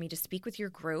opportunity for me to speak with your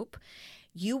group,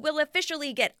 you will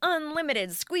officially get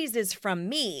unlimited squeezes from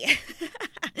me.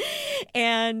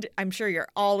 And I'm sure you're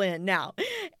all in now.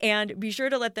 And be sure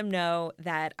to let them know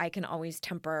that I can always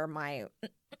temper my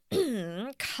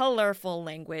colorful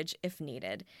language if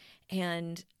needed.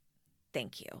 And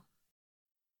thank you.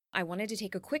 I wanted to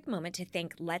take a quick moment to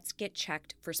thank Let's Get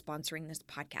Checked for sponsoring this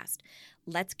podcast.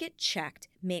 Let's Get Checked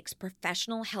makes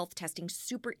professional health testing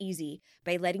super easy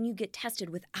by letting you get tested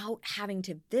without having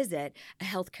to visit a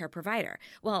healthcare provider.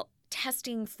 Well,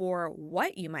 testing for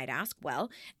what, you might ask?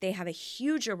 Well, they have a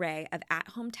huge array of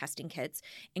at-home testing kits,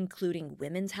 including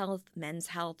women's health, men's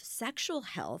health, sexual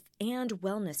health, and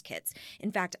wellness kits.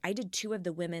 In fact, I did 2 of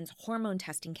the women's hormone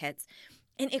testing kits,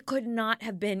 and it could not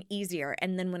have been easier.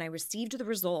 And then when I received the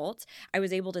results, I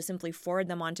was able to simply forward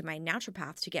them on to my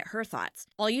naturopath to get her thoughts.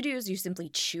 All you do is you simply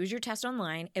choose your test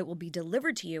online. It will be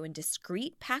delivered to you in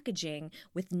discreet packaging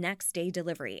with next day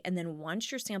delivery. And then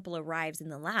once your sample arrives in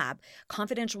the lab,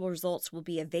 confidential results will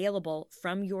be available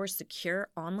from your secure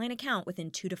online account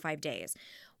within 2 to 5 days.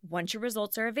 Once your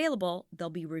results are available, they'll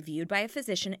be reviewed by a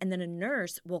physician, and then a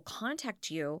nurse will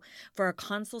contact you for a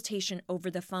consultation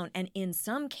over the phone. And in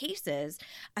some cases,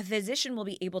 a physician will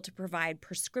be able to provide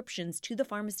prescriptions to the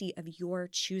pharmacy of your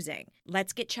choosing.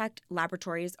 Let's Get Checked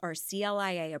laboratories are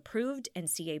CLIA approved and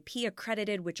CAP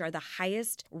accredited, which are the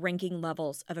highest ranking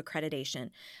levels of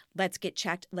accreditation. Let's Get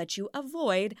Checked lets you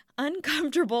avoid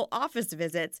uncomfortable office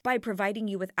visits by providing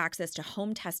you with access to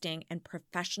home testing and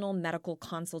professional medical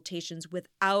consultations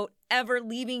without ever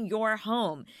leaving your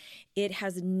home. It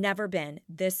has never been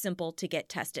this simple to get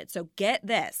tested. So get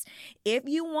this. If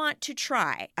you want to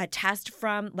try a test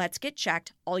from Let's Get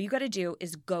Checked, all you got to do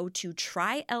is go to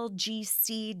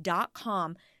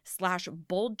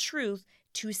trylgc.com/boldtruth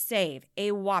to save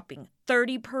a whopping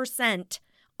 30%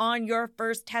 on your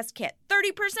first test kit.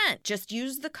 30%. Just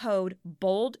use the code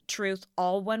BOLDTRUTH,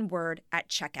 all one word, at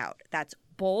checkout. That's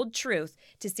BOLDTRUTH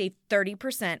to save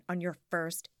 30% on your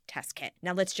first test kit.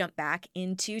 Now let's jump back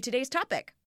into today's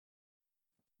topic.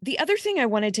 The other thing I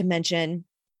wanted to mention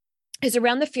is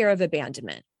around the fear of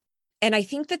abandonment. And I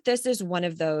think that this is one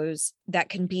of those that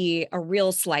can be a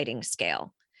real sliding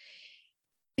scale.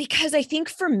 Because I think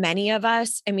for many of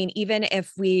us, I mean, even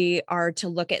if we are to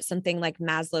look at something like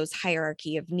Maslow's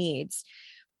hierarchy of needs,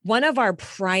 one of our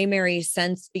primary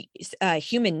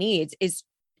human needs is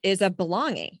a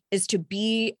belonging, is to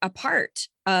be a part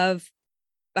of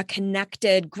a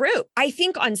connected group. I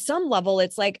think on some level,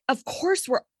 it's like, of course,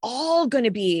 we're all going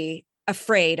to be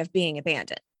afraid of being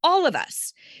abandoned. All of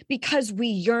us, because we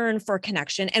yearn for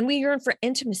connection and we yearn for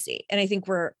intimacy. And I think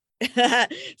we're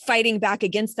fighting back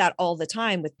against that all the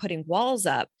time with putting walls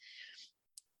up.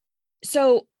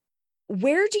 So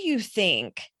where do you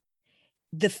think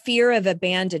the fear of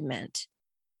abandonment,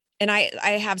 and I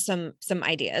have some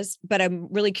ideas, but I'm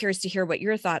really curious to hear what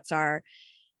your thoughts are,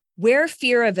 where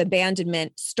fear of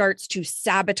abandonment starts to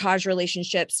sabotage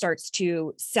relationships, starts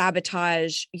to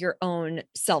sabotage your own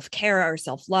self-care or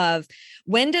self-love?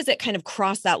 When does it kind of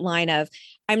cross that line of,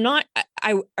 I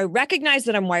recognize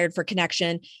that I'm wired for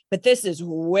connection, but this is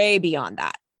way beyond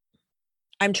that.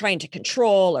 I'm trying to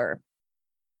control or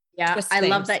twist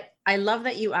things. I love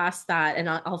that you asked that, and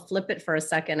I'll flip it for a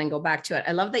second and go back to it.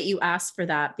 I love that you asked for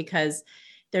that, because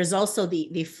there's also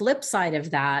the flip side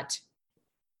of that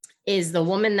is the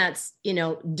woman that's,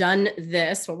 done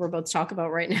this, what we're about to talk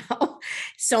about right now,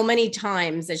 so many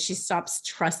times that she stops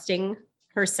trusting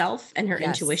herself and her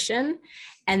intuition.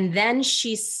 And then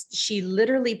she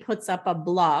literally puts up a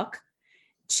block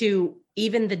to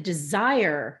even the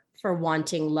desire for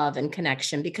wanting love and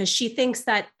connection, because she thinks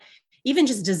that even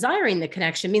just desiring the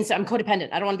connection means I'm codependent.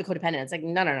 I don't want to be codependent. It's like,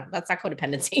 no, that's not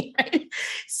codependency. Right?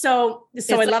 So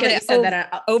I love that you said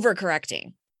that.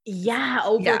 Overcorrecting. Yeah.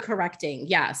 Overcorrecting.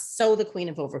 Yes. So the queen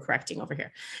of overcorrecting over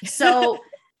here. So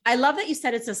I love that you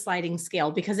said it's a sliding scale,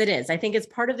 because it is. I think it's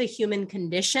part of the human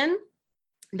condition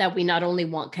that we not only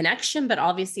want connection, but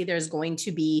obviously there's going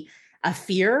to be a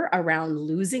fear around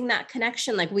losing that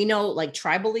connection. Like we know, like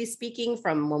tribally speaking,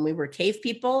 from when we were cave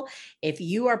people, if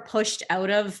you are pushed out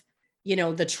of,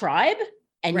 the tribe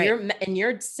and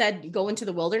you're said, go into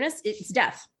the wilderness, it's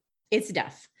death. It's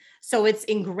death. So it's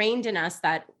ingrained in us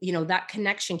that, that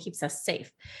connection keeps us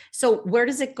safe. So where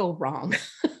does it go wrong?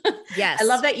 Yes. I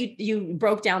love that you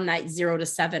broke down that 0 to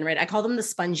 7, right? I call them the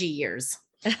spongy years.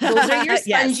 Those are your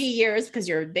spongy years, because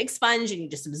you're a big sponge and you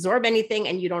just absorb anything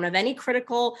and you don't have any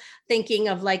critical thinking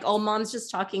of like, oh, mom's just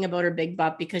talking about her big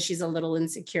butt because she's a little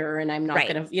insecure and I'm not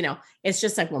going to, it's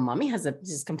just like, well, mommy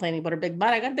just complaining about her big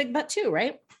butt. I got a big butt too.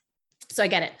 Right. So I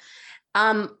get it.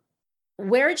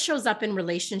 Where it shows up in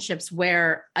relationships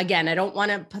where, again, I don't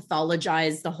want to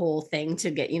pathologize the whole thing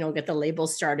to get the label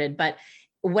started, but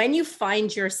when you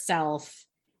find yourself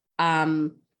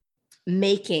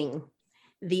making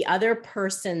the other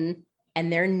person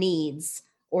and their needs,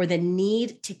 or the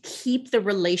need to keep the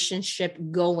relationship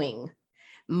going,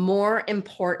 more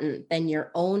important than your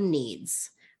own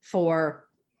needs for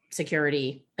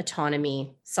security,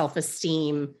 autonomy,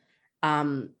 self-esteem,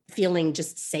 feeling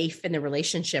just safe in the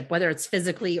relationship, whether it's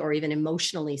physically or even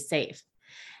emotionally safe.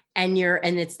 And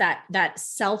it's that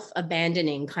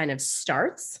self-abandoning kind of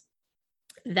starts.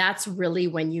 That's really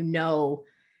when you know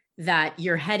that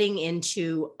you're heading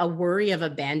into a worry of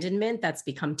abandonment that's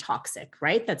become toxic,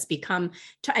 right? That's become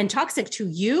and toxic to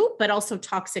you, but also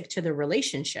toxic to the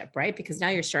relationship, right? Because now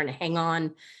you're starting to hang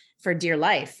on for dear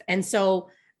life. And so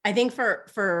I think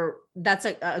for that's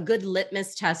a good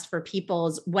litmus test for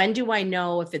people's, when do I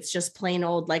know if it's just plain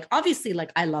old, like, obviously,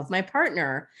 like, I love my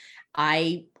partner.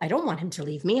 I don't want him to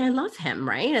leave me. I love him,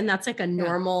 right? And that's like a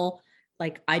normal,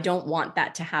 like, I don't want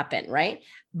that to happen, right?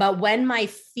 But when my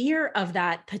fear of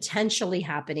that potentially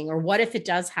happening, or what if it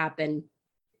does happen,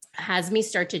 has me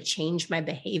start to change my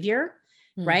behavior,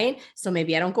 right? So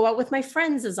maybe I don't go out with my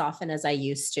friends as often as I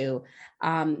used to.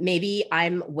 Maybe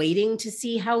I'm waiting to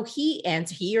see how he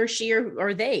or she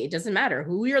or they, it doesn't matter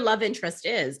who your love interest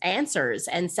is, answers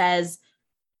and says,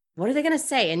 what are they going to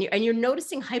say? And you're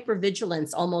noticing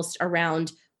hypervigilance almost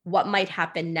around what might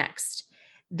happen next.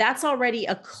 That's already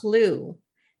a clue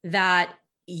that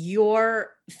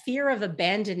your fear of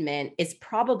abandonment is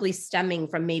probably stemming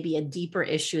from maybe a deeper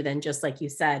issue than just, like you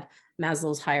said,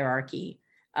 Maslow's hierarchy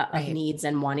of needs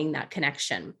and wanting that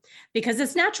connection. Because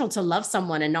it's natural to love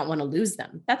someone and not want to lose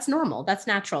them. That's normal. That's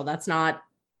natural. That's not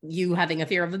you having a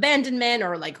fear of abandonment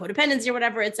or like codependency or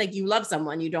whatever. It's like you love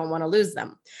someone, you don't want to lose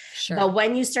them. Sure. But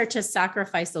when you start to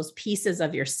sacrifice those pieces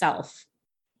of yourself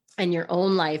and your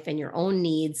own life and your own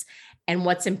needs and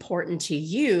what's important to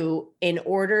you in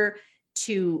order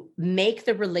to make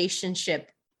the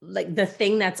relationship like the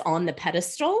thing that's on the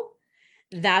pedestal,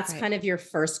 that's kind of your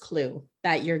first clue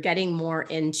that you're getting more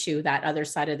into that other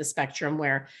side of the spectrum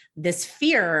where this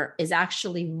fear is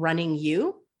actually running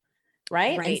you,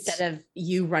 right? Instead of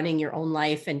you running your own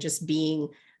life and just being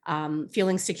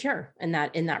feeling secure in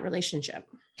that relationship.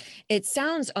 It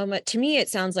sounds to me, it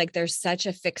sounds like there's such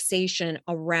a fixation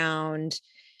around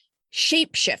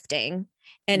shape shifting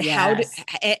and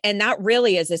and that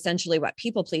really is essentially what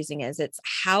people pleasing is. It's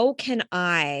how can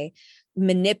I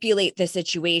manipulate the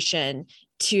situation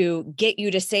to get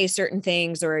you to say certain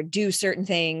things or do certain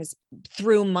things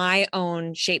through my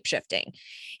own shape shifting.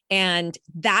 And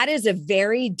that is a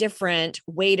very different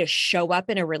way to show up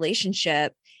in a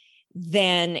relationship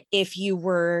than if you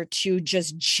were to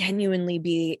just genuinely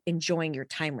be enjoying your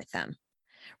time with them.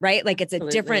 Right? Like it's a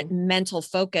different mental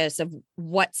focus of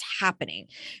what's happening.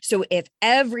 So if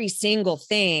every single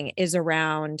thing is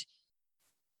around,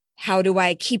 how do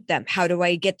I keep them? How do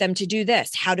I get them to do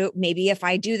this? Maybe if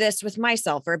I do this with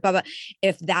myself or blah, blah,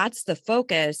 if that's the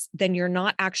focus, then you're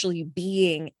not actually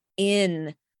being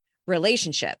in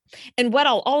relationship. And what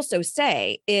I'll also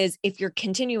say is if you're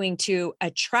continuing to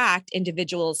attract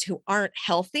individuals who aren't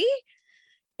healthy,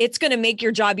 it's going to make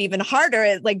your job even harder.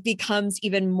 It like becomes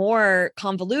even more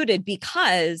convoluted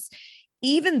because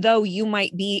even though you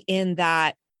might be in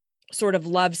that sort of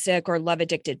lovesick or love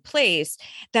addicted place,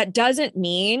 that doesn't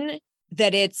mean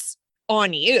that it's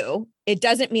on you. It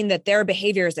doesn't mean that their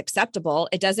behavior is acceptable.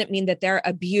 It doesn't mean that their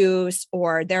abuse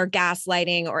or their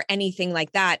gaslighting or anything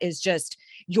like that is just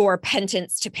your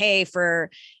penance to pay for,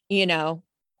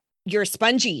 your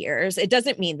spongy years. It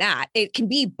doesn't mean that. It can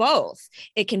be both.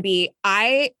 It can be,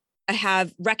 I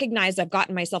have recognized I've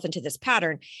gotten myself into this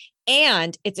pattern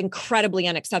and it's incredibly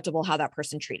unacceptable how that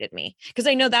person treated me. Because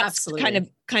I know that's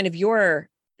kind of your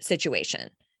situation.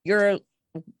 Your,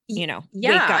 wake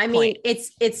up point.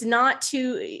 It's not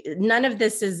none of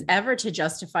this is ever to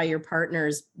justify your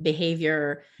partner's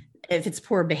behavior if it's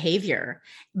poor behavior,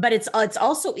 but it's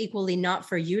also equally not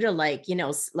for you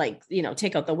to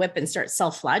take out the whip and start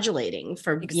self-flagellating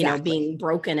for, being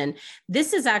broken. And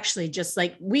this is actually just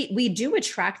like, we do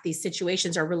attract these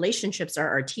situations. Our relationships are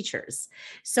our teachers.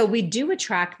 So we do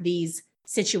attract these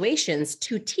situations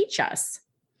to teach us.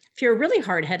 If you're a really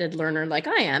hard-headed learner like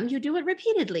I am, you do it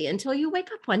repeatedly until you wake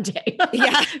up one day.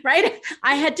 Yeah. Right.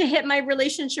 I had to hit my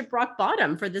relationship rock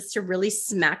bottom for this to really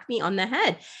smack me on the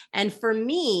head. And for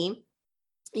me,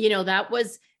 that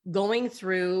was going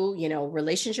through,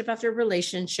 relationship after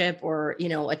relationship or,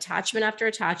 attachment after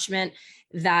attachment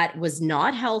that was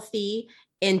not healthy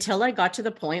until I got to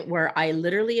the point where I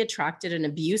literally attracted an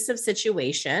abusive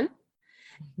situation.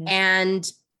 Mm-hmm.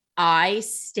 And I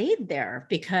stayed there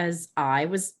because I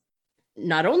was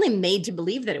not only made to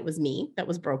believe that it was me that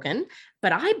was broken,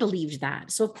 but I believed that.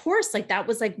 So of course, that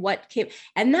was what came.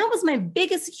 And that was my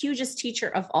biggest, hugest teacher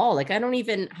of all. I don't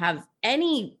even have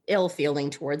any ill feeling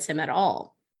towards him at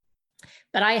all.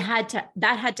 But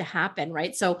that had to happen,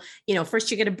 right? So,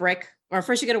 first you get a brick, or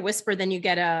first you get a whisper, then you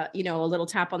get a little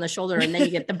tap on the shoulder, and then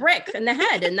you get the brick in the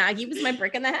head. And now he was my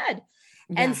brick in the head.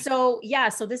 Yeah. And so,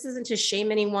 so this isn't to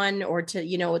shame anyone or to,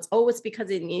 it's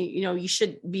because you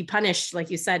should be punished, like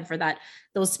you said, for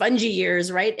those spongy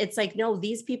years, right? It's like, no,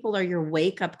 these people are your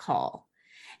wake up call.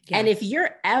 Yeah. And if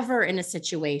you're ever in a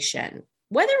situation,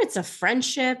 whether it's a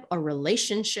friendship, a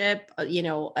relationship, an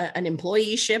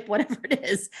employeeship, whatever it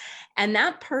is, and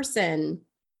that person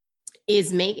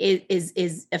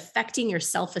is affecting your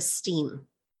self-esteem,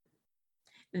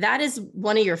 that is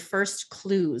one of your first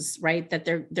clues, right? That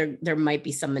there might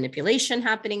be some manipulation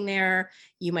happening there.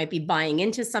 You might be buying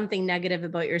into something negative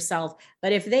about yourself.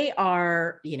 But if they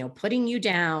are, putting you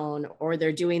down, or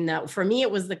they're doing that, for me,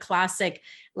 it was the classic,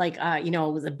 like, it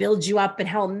was a build you up and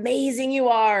how amazing you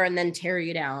are, and then tear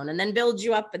you down, and then build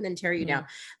you up and then tear you down.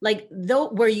 Like,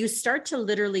 where you start to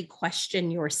literally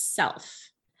question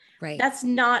yourself. Right. That's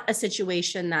not a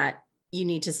situation that you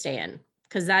need to stay in,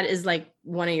 because that is like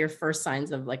one of your first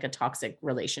signs of like a toxic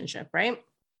relationship, right?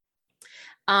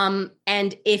 And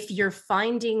if you're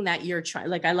finding that you're trying,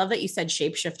 like, I love that you said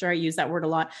shapeshifter. I use that word a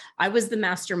lot. I was the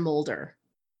master molder,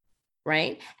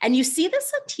 right? And you see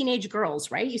this on teenage girls,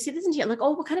 right? You see this in like,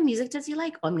 oh, what kind of music does he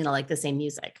like? Oh, I'm going to like the same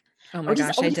music. Oh my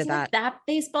gosh, I did that. Like that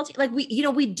baseball team. Like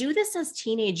we do this as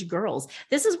teenage girls.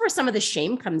 This is where some of the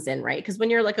shame comes in, right? Because when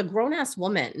you're like a grown ass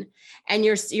woman and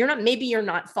you're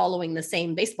not following the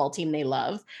same baseball team they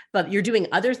love, but you're doing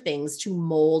other things to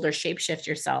mold or shapeshift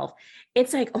yourself.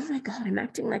 It's like, oh my God, I'm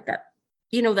acting like that,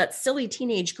 that silly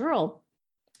teenage girl.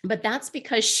 But that's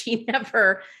because she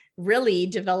never really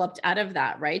developed out of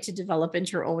that, right? To develop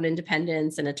into her own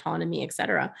independence and autonomy, et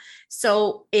cetera.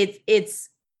 So it's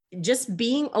just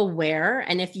being aware.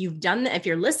 And if you've done that, if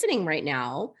you're listening right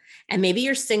now, and maybe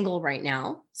you're single right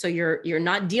now, so you're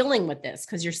not dealing with this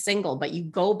because you're single, but you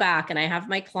go back, and I have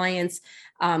my clients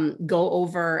go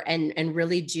over and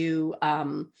really do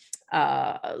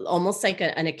almost like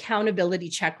an accountability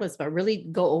checklist, but really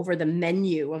go over the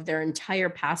menu of their entire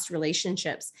past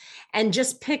relationships and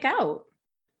just pick out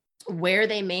where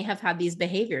they may have had these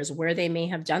behaviors, where they may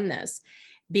have done this,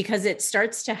 because it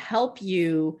starts to help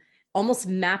you almost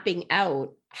mapping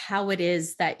out how it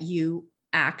is that you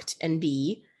act and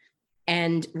be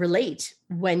and relate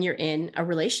when you're in a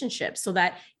relationship, so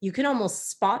that you can almost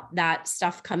spot that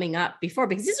stuff coming up before,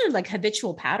 because these are like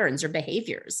habitual patterns or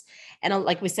behaviors. And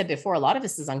like we said before, a lot of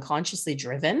this is unconsciously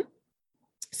driven.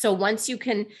 So once you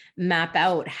can map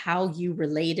out how you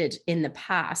related in the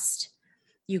past,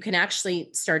 you can actually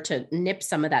start to nip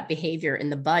some of that behavior in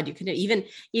the bud. You can even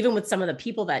with some of the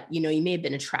people that, you may have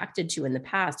been attracted to in the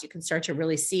past, you can start to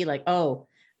really see like, oh,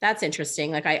 that's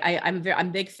interesting. Like I'm a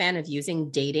big fan of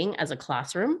using dating as a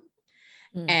classroom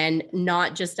and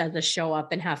not just as a show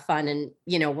up and have fun and,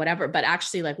 whatever, but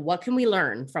actually like, what can we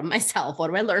learn from myself?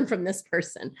 What do I learn from this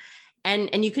person?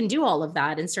 And you can do all of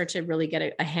that and start to really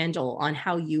get a handle on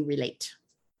how you relate.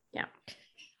 Yeah.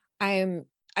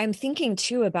 I'm thinking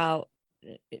too about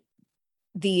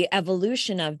the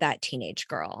evolution of that teenage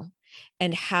girl,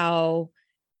 and how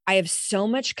I have so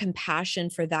much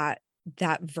compassion for that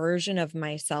version of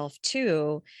myself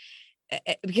too,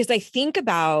 because I think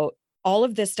about all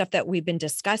of this stuff that we've been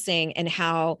discussing and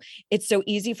how it's so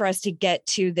easy for us to get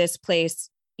to this place,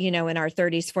 in our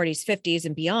 30s, 40s, 50s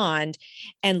and beyond,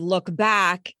 and look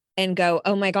back and go,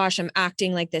 oh my gosh, I'm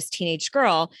acting like this teenage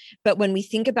girl. But when we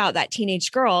think about that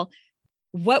teenage girl,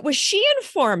 what was she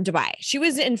informed by? She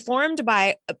was informed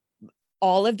by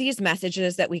all of these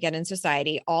messages that we get in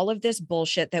society, all of this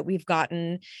bullshit that we've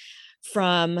gotten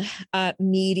from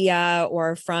media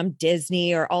or from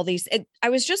Disney or all these. I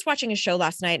was just watching a show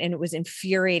last night and it was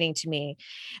infuriating to me.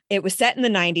 It was set in the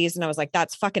 90s and I was like,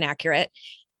 that's fucking accurate,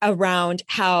 around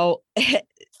how,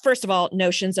 first of all,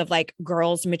 notions of like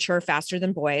girls mature faster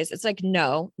than boys. It's like,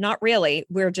 no, not really.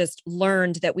 We're just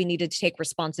learned that we needed to take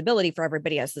responsibility for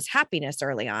everybody else's happiness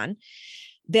early on.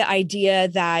 The idea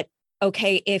that,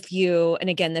 okay, if you,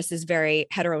 and again, this is very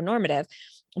heteronormative,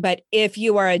 but if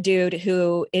you are a dude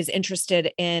who is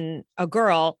interested in a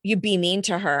girl, you be mean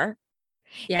to her.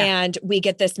 Yeah. And we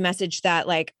get this message that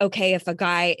like, okay, if a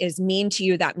guy is mean to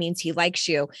you, that means he likes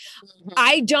you. Mm-hmm.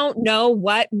 I don't know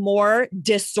what more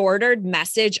disordered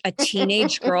message a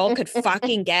teenage girl could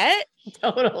fucking get.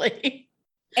 Totally.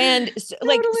 And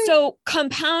like, so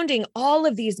compounding all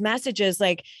of these messages,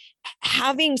 like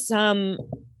having some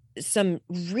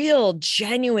real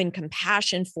genuine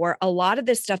compassion for a lot of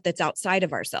this stuff that's outside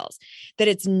of ourselves, that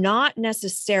it's not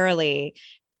necessarily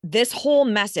this whole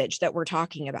message that we're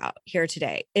talking about here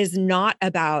today is not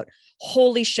about,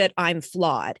 holy shit, I'm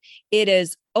flawed. It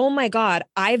is, oh my God,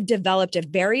 I've developed a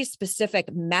very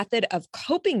specific method of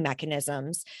coping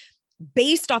mechanisms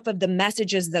based off of the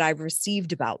messages that I've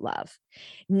received about love.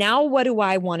 Now, what do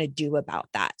I want to do about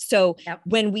that? So Yep.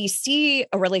 when we see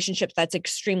a relationship that's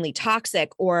extremely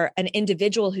toxic or an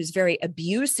individual who's very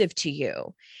abusive to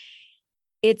you,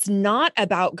 it's not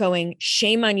about going,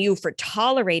 shame on you for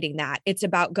tolerating that. It's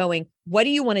about going, what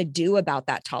do you want to do about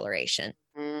that toleration?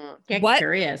 Get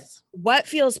curious. What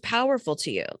feels powerful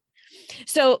to you?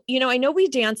 So, I know we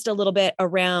danced a little bit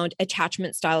around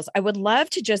attachment styles. I would love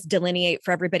to just delineate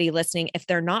for everybody listening, if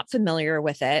they're not familiar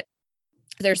with it.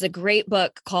 There's a great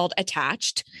book called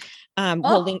Attached.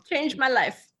 Changed my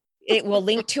life. It will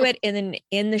link to it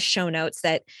in the show notes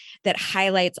that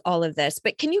highlights all of this.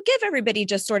 But can you give everybody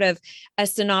just sort of a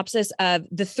synopsis of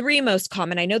the three most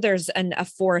common? I know there's a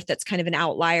fourth that's kind of an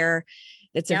outlier.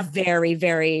 It's a very,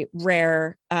 very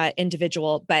rare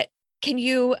individual, but can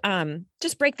you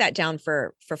just break that down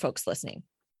for folks listening?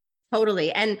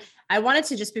 Totally. And I wanted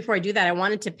to, just before I do that, I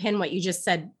wanted to pin what you just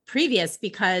said previous,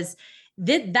 because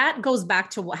that goes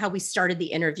back to how we started the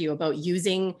interview about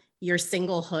using your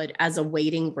singlehood as a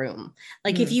waiting room.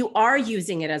 Like if you are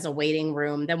using it as a waiting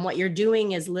room, then what you're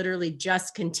doing is literally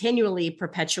just continually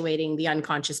perpetuating the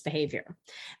unconscious behavior.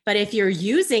 But if you're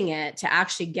using it to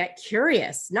actually get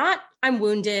curious, not I'm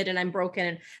wounded and I'm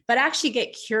broken, but actually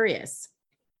get curious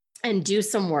and do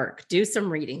some work, do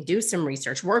some reading, do some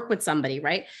research, work with somebody,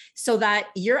 right? So that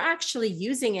you're actually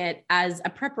using it as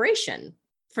a preparation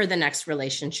for the next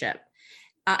relationship.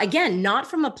 Again, not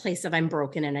from a place of I'm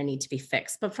broken and I need to be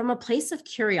fixed, but from a place of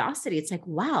curiosity. It's like,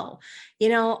 wow,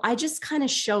 I just kind of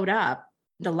showed up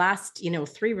the last,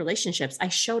 3 relationships. I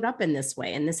showed up in this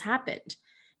way and this happened.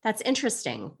 That's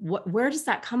interesting. Where does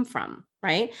that come from?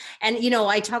 Right. And,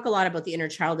 I talk a lot about the inner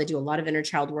child. I do a lot of inner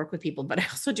child work with people, but I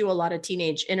also do a lot of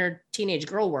inner teenage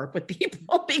girl work with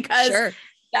people because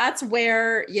that's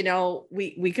where,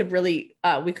 we could really,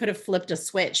 we could have flipped a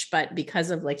switch, but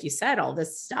because of, like you said, all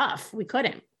this stuff, we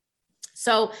couldn't.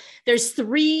 So there's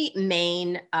 3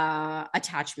 main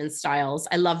attachment styles.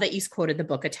 I love that you quoted the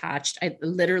book Attached.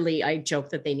 I joke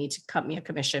that they need to cut me a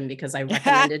commission because I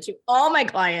recommend it to all my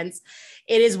clients.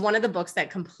 It is one of the books that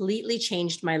completely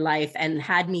changed my life and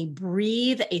had me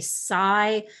breathe a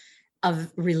sigh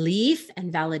of relief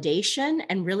and validation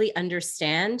and really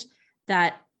understand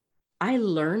that I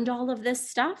learned all of this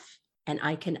stuff and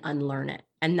I can unlearn it.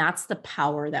 And that's the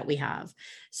power that we have.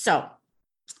 So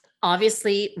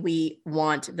obviously we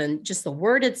want just the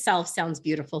word itself sounds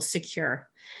beautiful, secure.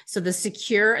 So the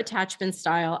secure attachment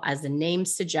style, as the name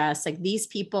suggests, like these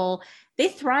people, they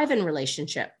thrive in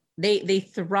relationship. They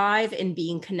thrive in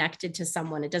being connected to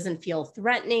someone. It doesn't feel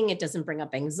threatening. It doesn't bring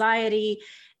up anxiety.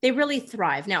 They really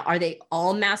thrive. Now, are they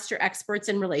all master experts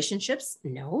in relationships?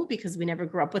 No, because we never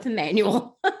grew up with a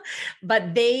manual,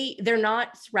 but they're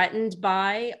not threatened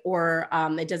by, or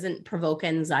it doesn't provoke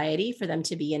anxiety for them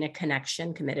to be in a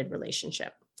connection, committed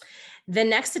relationship. The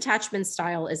next attachment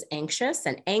style is anxious,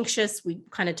 and anxious, we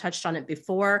kind of touched on it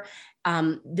before.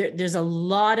 There's a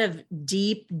lot of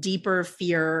deeper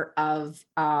fear of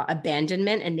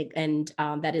abandonment and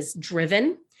that is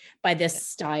driven by this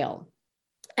style.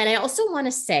 And I also want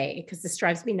to say, because this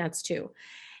drives me nuts too,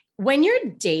 when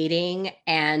you're dating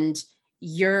and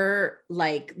you're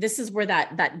like, this is where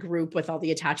that group with all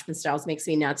the attachment styles makes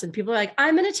me nuts. And people are like,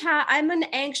 I'm an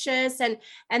anxious and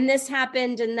this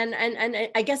happened. And then, and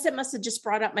I guess it must've just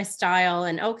brought up my style.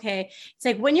 And okay. It's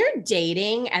like when you're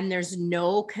dating and there's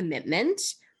no commitment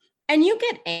and you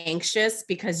get anxious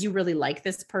because you really like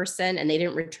this person and they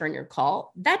didn't return your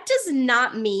call, that does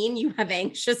not mean you have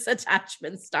anxious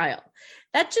attachment style.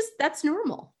 That's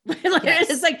normal.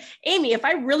 It's like, Amy, if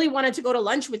I really wanted to go to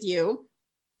lunch with you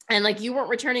and like you weren't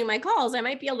returning my calls, I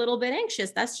might be a little bit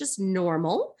anxious. That's just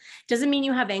normal. Doesn't mean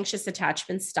you have anxious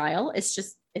attachment style. It's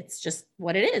just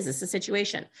what it is. It's a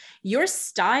situation. Your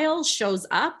style shows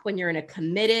up when you're in a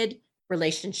committed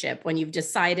relationship, when you've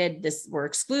decided we're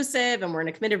exclusive and we're in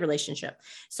a committed relationship.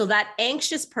 So that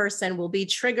anxious person will be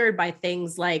triggered by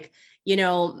things like,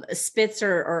 spits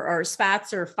or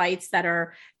spats or fights that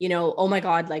are, oh my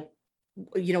God, like,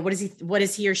 what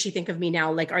does he or she think of me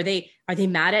now? Like, are they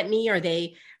mad at me? Are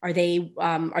they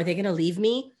going to leave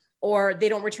me? Or they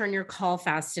don't return your call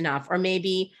fast enough? Or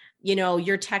maybe,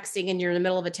 you're texting and you're in the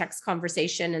middle of a text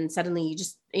conversation and suddenly you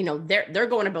just, they're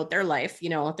going about their life,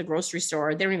 at the grocery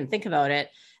store. They don't even think about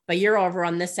it, but you're over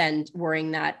on this end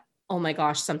worrying that, oh my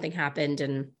gosh, something happened.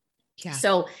 And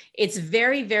so it's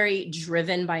very, very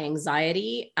driven by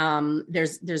anxiety. You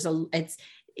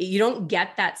don't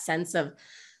get that sense of,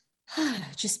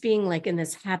 just being like in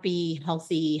this happy,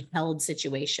 healthy, held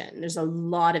situation. There's a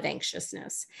lot of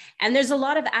anxiousness, and there's a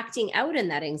lot of acting out in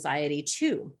that anxiety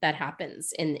too that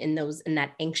happens in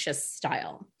that anxious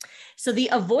style. So the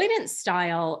avoidance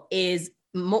style is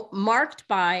marked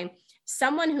by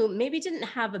someone who maybe didn't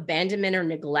have abandonment or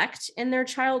neglect in their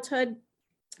childhood,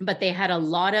 but they had a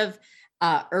lot of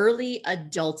early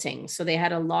adulting. So they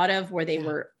had a lot of where they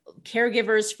were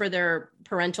caregivers for their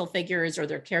parental figures or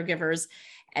their caregivers.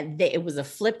 And it was a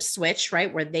flipped switch,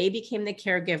 right? Where they became the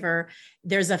caregiver.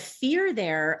 There's a fear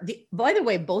there. By the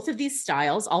way, both of these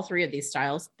styles, all three of these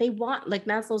styles, they want, like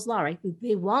Maslow's law, right?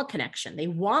 They want connection. They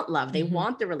want love. They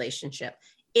want the relationship.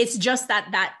 It's just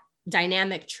that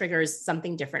dynamic triggers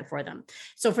something different for them.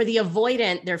 So for the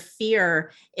avoidant, their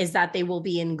fear is that they will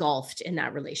be engulfed in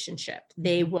that relationship.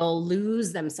 They will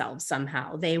lose themselves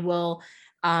somehow. They will,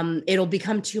 it'll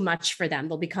become too much for them.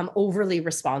 They'll become overly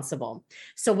responsible.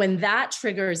 So when that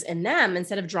triggers in them,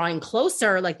 instead of drawing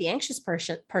closer, like the anxious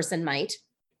person might,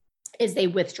 is they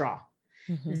withdraw.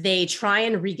 They try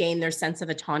and regain their sense of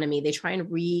autonomy. They try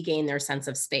and regain their sense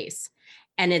of space.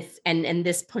 And it's, and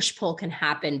this push-pull can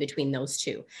happen between those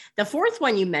two. The fourth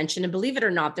one you mentioned, and believe it or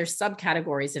not, there's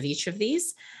subcategories of each of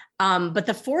these. But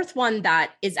the fourth one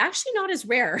that is actually not as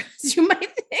rare as you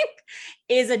might think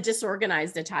is a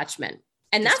disorganized attachment.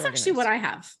 And that's actually what I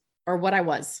have, or what I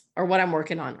was, or what I'm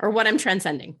working on, or what I'm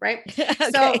transcending, right? Okay.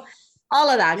 So all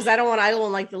of that, because I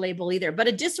don't like the label either, but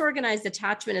a disorganized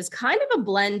attachment is kind of a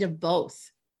blend of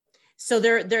both. So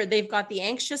they've got the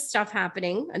anxious stuff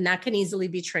happening, and that can easily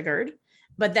be triggered.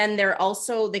 But then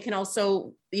they can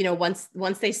also, you know, once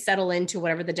they settle into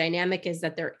whatever the dynamic is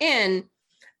that they're in,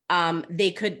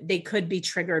 they could be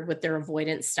triggered with their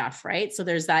avoidance stuff, right? So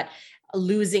there's that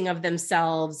losing of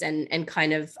themselves and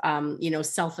kind of, you know,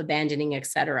 self-abandoning, et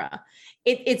cetera.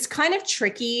 It's kind of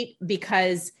tricky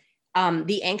because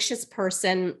the anxious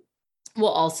person will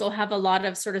also have a lot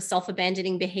of sort of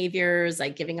self-abandoning behaviors,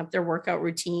 like giving up their workout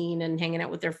routine and hanging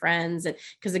out with their friends. And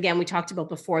because again, we talked about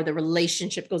before, the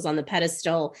relationship goes on the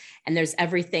pedestal and there's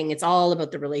everything. It's all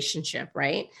about the relationship,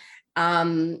 right?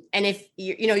 And if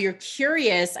you're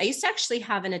curious, I used to actually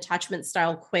have an attachment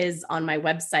style quiz on my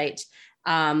website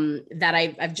that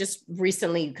I've just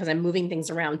recently, because I'm moving things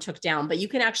around, took down, but you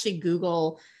can actually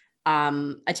Google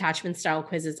attachment style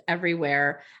quizzes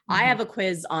everywhere. I have a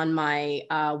quiz on my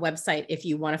website if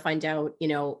you want to find out, you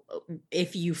know,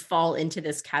 if you fall into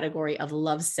this category of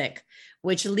lovesick,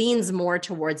 which leans more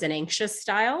towards an anxious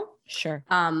style. Sure.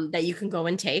 That you can go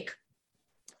and take.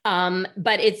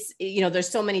 But it's, you know, there's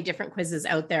so many different quizzes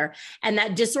out there, and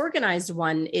that disorganized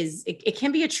one it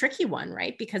can be a tricky one,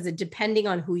 right? Because depending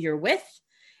on who you're with,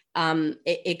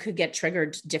 it could get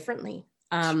triggered differently.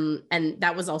 And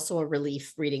that was also a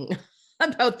relief reading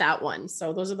about that one.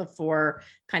 So those are the four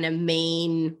kind of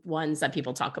main ones that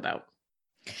people talk about.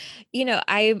 You know,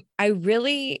 I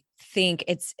really think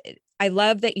I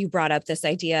love that you brought up this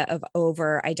idea of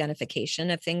over identification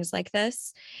of things like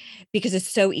this, because it's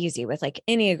so easy with like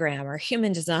Enneagram or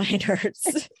human design or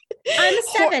I'm a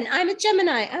 7, I'm a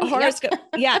Gemini. Horoscope.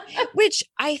 Yeah. Which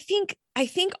I think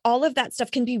all of that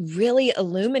stuff can be really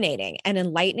illuminating and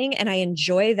enlightening. And I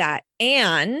enjoy that.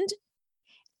 And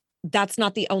that's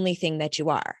not the only thing that you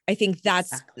are. I think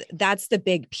that's the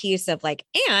big piece of like,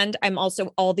 and I'm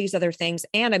also all these other things,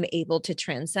 and I'm able to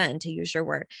transcend, to use your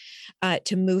word,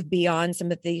 to move beyond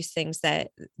some of these things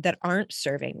that aren't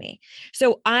serving me.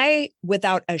 So I,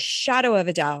 without a shadow of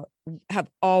a doubt, have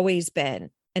always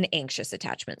been an anxious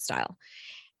attachment style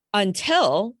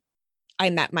until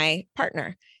I met my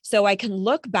partner. So I can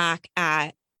look back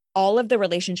at all of the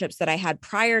relationships that I had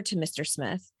prior to Mr.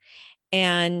 Smith,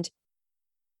 and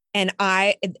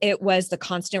it was the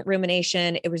constant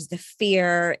rumination. It was the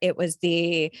fear. It was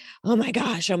the, oh my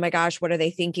gosh, what are they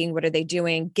thinking? What are they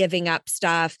doing? Giving up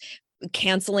stuff,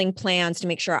 canceling plans to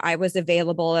make sure I was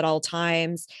available at all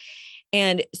times.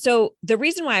 And so the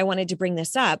reason why I wanted to bring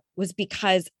this up was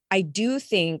because I do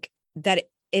think that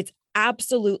it's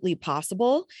absolutely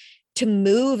possible to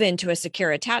move into a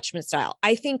secure attachment style.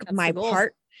 I think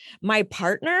my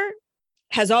partner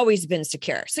has always been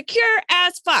secure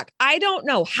as fuck. I don't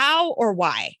know how or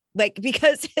why, like,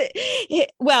 because,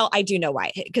 well, I do know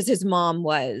why, because his mom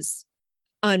was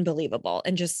unbelievable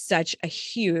and just such a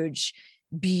huge,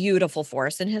 beautiful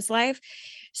force in his life.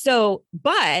 So,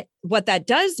 but what that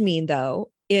does mean though,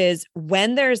 is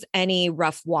when there's any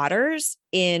rough waters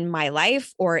in my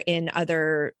life or in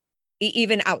other,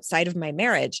 even outside of my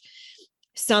marriage,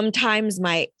 sometimes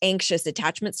my anxious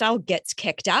attachment style gets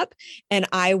kicked up, and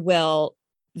I will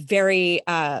very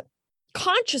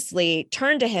consciously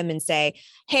turn to him and say,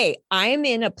 hey, I'm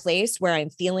in a place where I'm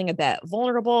feeling a bit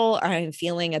vulnerable, or I'm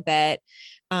feeling a bit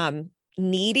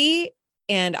needy.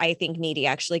 And I think needy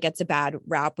actually gets a bad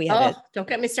rap. Don't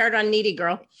get me started on needy,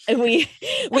 girl. we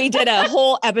did a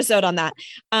whole episode on that.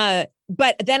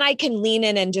 But then I can lean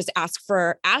in and just ask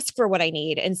for what I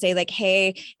need and say like,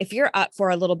 hey, if you're up for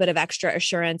a little bit of extra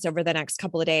assurance over the next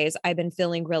couple of days, I've been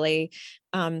feeling really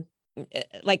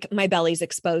like my belly's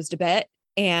exposed a bit.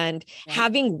 And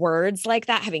having words like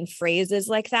that, having phrases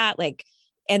like that, like,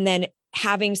 and then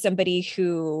having somebody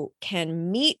who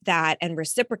can meet that and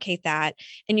reciprocate that,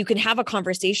 and you can have a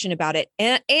conversation about it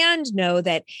and know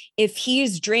that if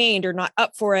he's drained or not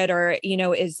up for it, or, you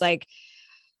know, is like,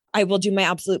 I will do my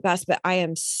absolute best, but I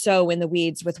am so in the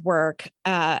weeds with work,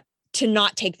 to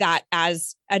not take that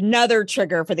as another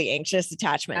trigger for the anxious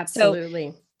attachment.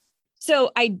 Absolutely.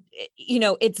 So I, you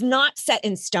know, it's not set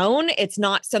in stone. It's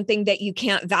not something that you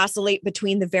can't vacillate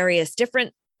between the various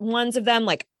different ones of them.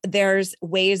 Like there's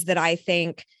ways that I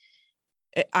think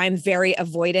I'm very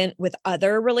avoidant with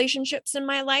other relationships in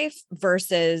my life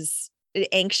versus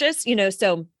anxious, you know?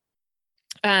 So,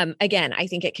 again, I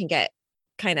think it can get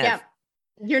kind of,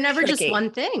 you're never tricky. Just one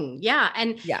thing. Yeah.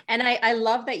 And I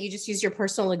love that you just use your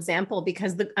personal example,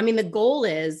 because the goal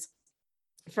is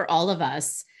for all of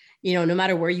us, you know, no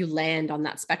matter where you land on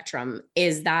that spectrum,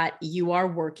 is that you are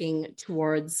working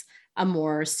towards a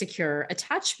more secure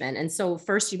attachment. And so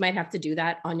first you might have to do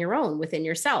that on your own within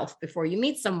yourself before you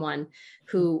meet someone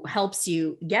who helps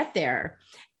you get there.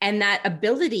 And that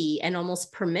ability and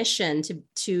almost permission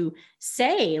to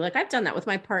say, like, I've done that with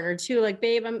my partner too. Like,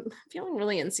 babe, I'm feeling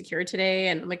really insecure today.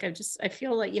 And like, I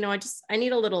feel like, you know, I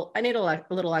need a little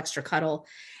extra cuddle.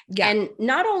 Yeah. And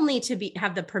not only to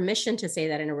have the permission to say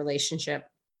that in a relationship,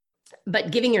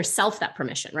 but giving yourself that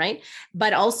permission, right?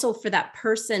 But also for that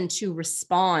person to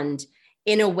respond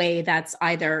in a way that's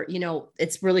either, you know,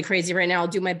 it's really crazy right now, I'll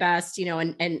do my best, you know,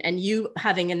 and you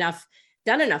having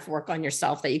done enough work on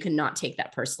yourself that you cannot take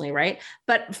that personally, right?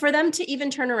 But for them to even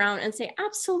turn around and say,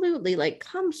 absolutely, like,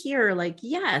 come here, like,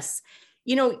 yes,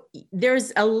 you know,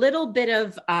 there's a little bit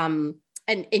of, and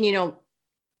you know,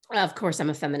 of course, I'm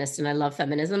a feminist and I love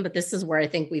feminism, but this is where I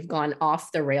think we've gone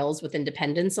off the rails with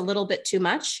independence a little bit too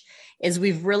much, is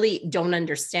we've really don't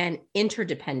understand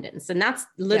interdependence. And that's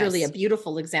literally a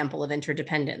beautiful example of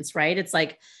interdependence, right? It's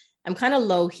like, I'm kind of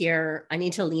low here. I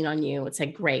need to lean on you. It's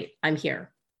like, great, I'm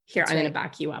here. I'm going to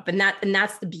back you up. And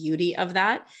that's the beauty of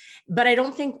that. But I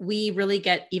don't think we really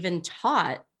get even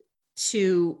taught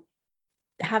to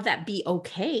have that be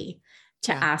okay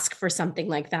to ask for something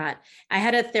like that. I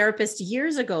had a therapist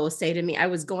years ago say to me, I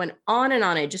was going on and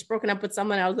on. I just broken up with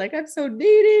someone. I was like, I'm so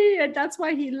needy. And that's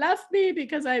why he left me,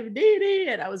 because I'm needy.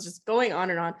 And I was just going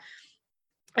on and on.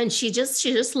 And she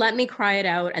just let me cry it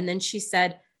out. And then she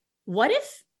said, what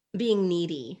if being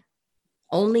needy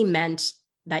only meant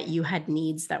that you had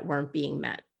needs that weren't being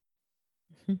met?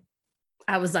 Mm-hmm.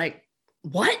 I was like,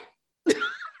 what?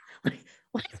 Like,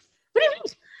 what do you mean?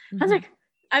 Mm-hmm. I was like,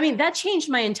 I mean, that changed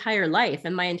my entire life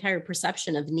and my entire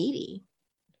perception of needy.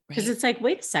 Because it's like,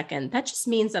 wait a second, that just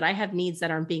means that I have needs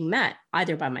that aren't being met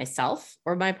either by myself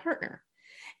or my partner.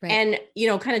 Right. And, you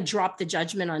know, kind of drop the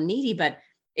judgment on needy, but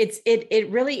it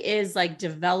really is like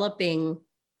developing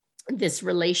this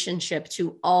relationship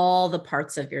to all the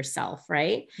parts of yourself,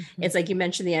 right? Mm-hmm. It's like you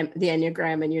mentioned the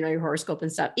Enneagram and, you know, your horoscope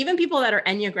and stuff. Even people that are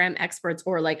Enneagram experts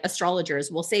or like astrologers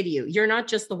will say to you, you're not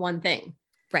just the one thing.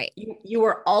 Right. You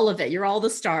are all of it. You're all the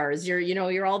stars.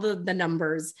 You're all the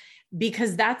numbers,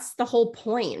 because that's the whole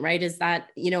point, right? Is that,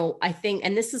 you know, I think,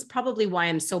 and this is probably why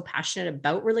I'm so passionate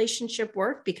about relationship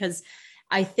work, because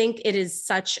I think it is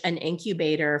such an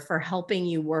incubator for helping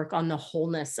you work on the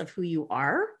wholeness of who you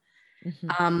are.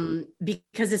 Mm-hmm.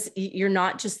 Because you're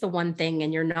not just the one thing,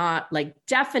 and you're not like,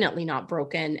 definitely not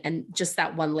broken and just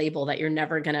that one label that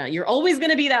you're always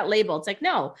going to be that label. It's like,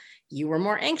 no, you were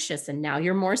more anxious and now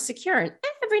you're more secure. And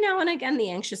every now and again, the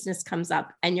anxiousness comes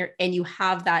up, and you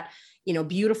have that, you know,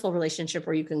 beautiful relationship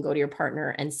where you can go to your partner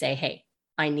and say, hey,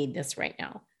 I need this right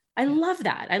now. I love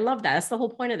that. That's the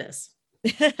whole point of this.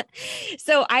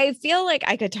 So I feel like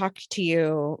I could talk to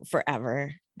you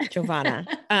forever, Giovanna.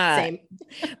 Same.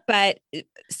 But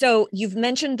so you've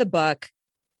mentioned the book.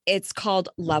 It's called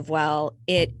Love Well.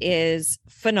 It is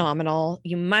phenomenal.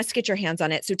 You must get your hands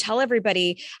on it. So tell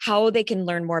everybody how they can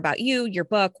learn more about you, your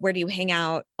book, where do you hang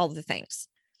out, all the things.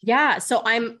 Yeah. So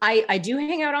I do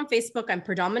hang out on Facebook. I'm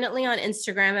predominantly on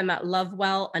Instagram. I'm at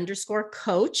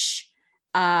lovewell_coach.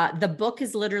 The book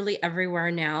is literally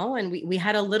everywhere now. And we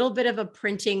had a little bit of a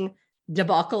printing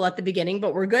debacle at the beginning,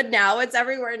 but we're good now. It's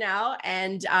everywhere now.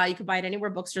 And you can buy it anywhere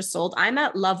books are sold. I'm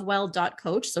at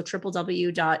lovewell.coach. So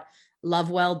www.lovewell.coach.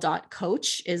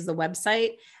 lovewell.coach is the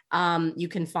website. You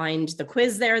can find the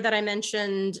quiz there that I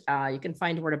mentioned. You can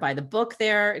find where to buy the book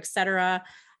there, etc.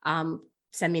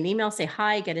 Send me an email, say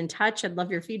hi, get in touch. I'd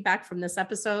love your feedback from this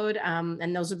episode.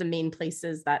 And those are the main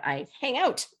places that I hang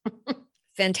out.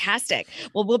 Fantastic.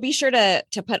 Well, we'll be sure to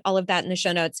put all of that in the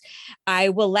show notes. I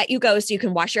will let you go so you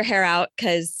can wash your hair out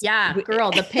because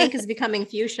girl, the pink is becoming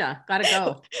fuchsia. Gotta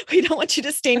go. We don't want you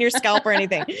to stain your scalp or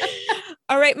anything.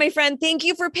 All right, my friend, thank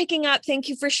you for picking up. Thank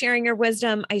you for sharing your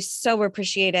wisdom. I so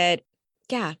appreciate it.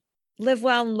 Yeah. Live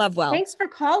well and love well. Thanks for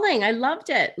calling. I loved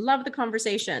it. Love the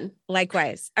conversation.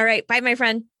 Likewise. All right. Bye, my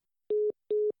friend.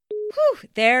 Whew,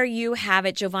 there you have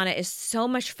it. Giovanna is so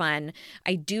much fun.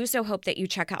 I do so hope that you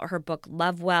check out her book,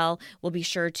 Love Well. We'll be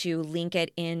sure to link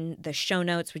it in the show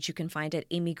notes, which you can find at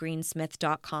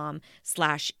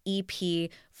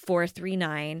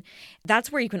amygreensmith.com/EP439.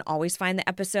 That's where you can always find the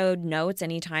episode notes.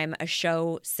 Anytime a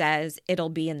show says it'll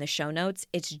be in the show notes,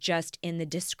 it's just in the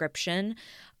description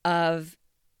of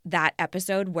that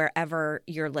episode. Wherever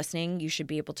you're listening, you should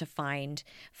be able to find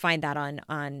that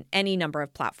on any number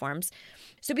of platforms.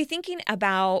 So be thinking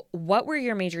about what were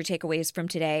your major takeaways from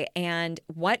today, and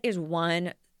what is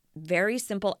one very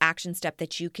simple action step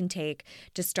that you can take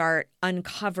to start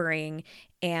uncovering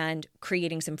and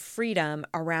creating some freedom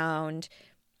around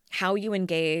how you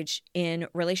engage in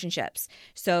relationships.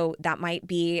 So that might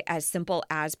be as simple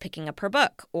as picking up her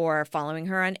book or following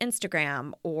her on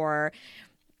Instagram or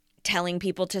telling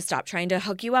people to stop trying to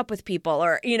hook you up with people,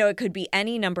 or, it could be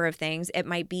any number of things. It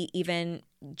might be even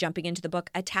jumping into the book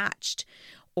Attached,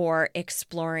 or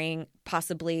exploring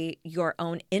possibly your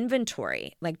own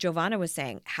inventory, like Giovanna was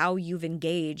saying, how you've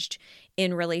engaged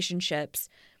in relationships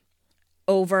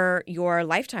over your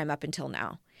lifetime up until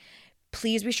now.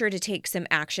 Please be sure to take some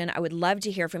action. I would love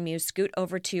to hear from you. Scoot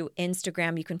over to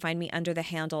Instagram. You can find me under the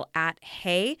handle at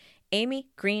Hey Amy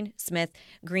Green Smith.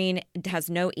 Green has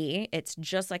no E. It's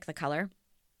just like the color.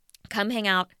 Come hang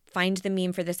out, find the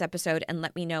meme for this episode, and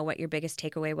let me know what your biggest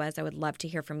takeaway was. I would love to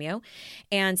hear from you.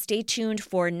 And stay tuned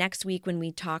for next week when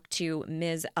we talk to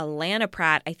Ms. Alana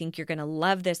Pratt. I think you're going to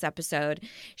love this episode.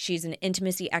 She's an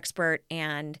intimacy expert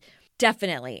and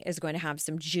definitely is going to have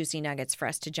some juicy nuggets for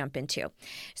us to jump into.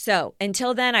 So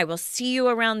until then, I will see you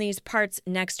around these parts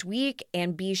next week,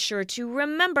 and be sure to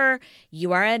remember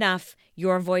you are enough.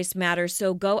 Your voice matters.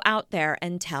 So go out there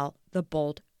and tell the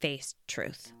bold-faced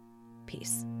truth.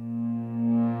 Peace.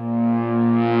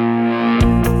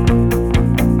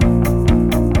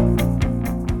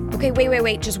 Okay,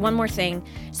 wait. Just one more thing.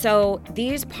 So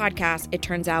these podcasts, it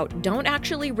turns out, don't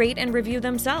actually rate and review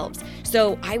themselves.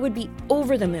 So I would be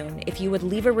over the moon if you would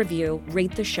leave a review,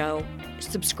 rate the show,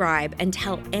 subscribe, and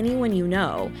tell anyone you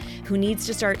know who needs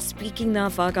to start speaking the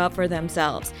fuck up for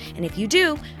themselves. And if you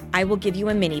do, I will give you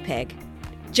a mini pig.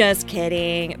 Just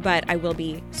kidding, but I will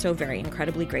be so very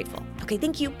incredibly grateful. Okay,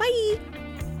 thank you. Bye.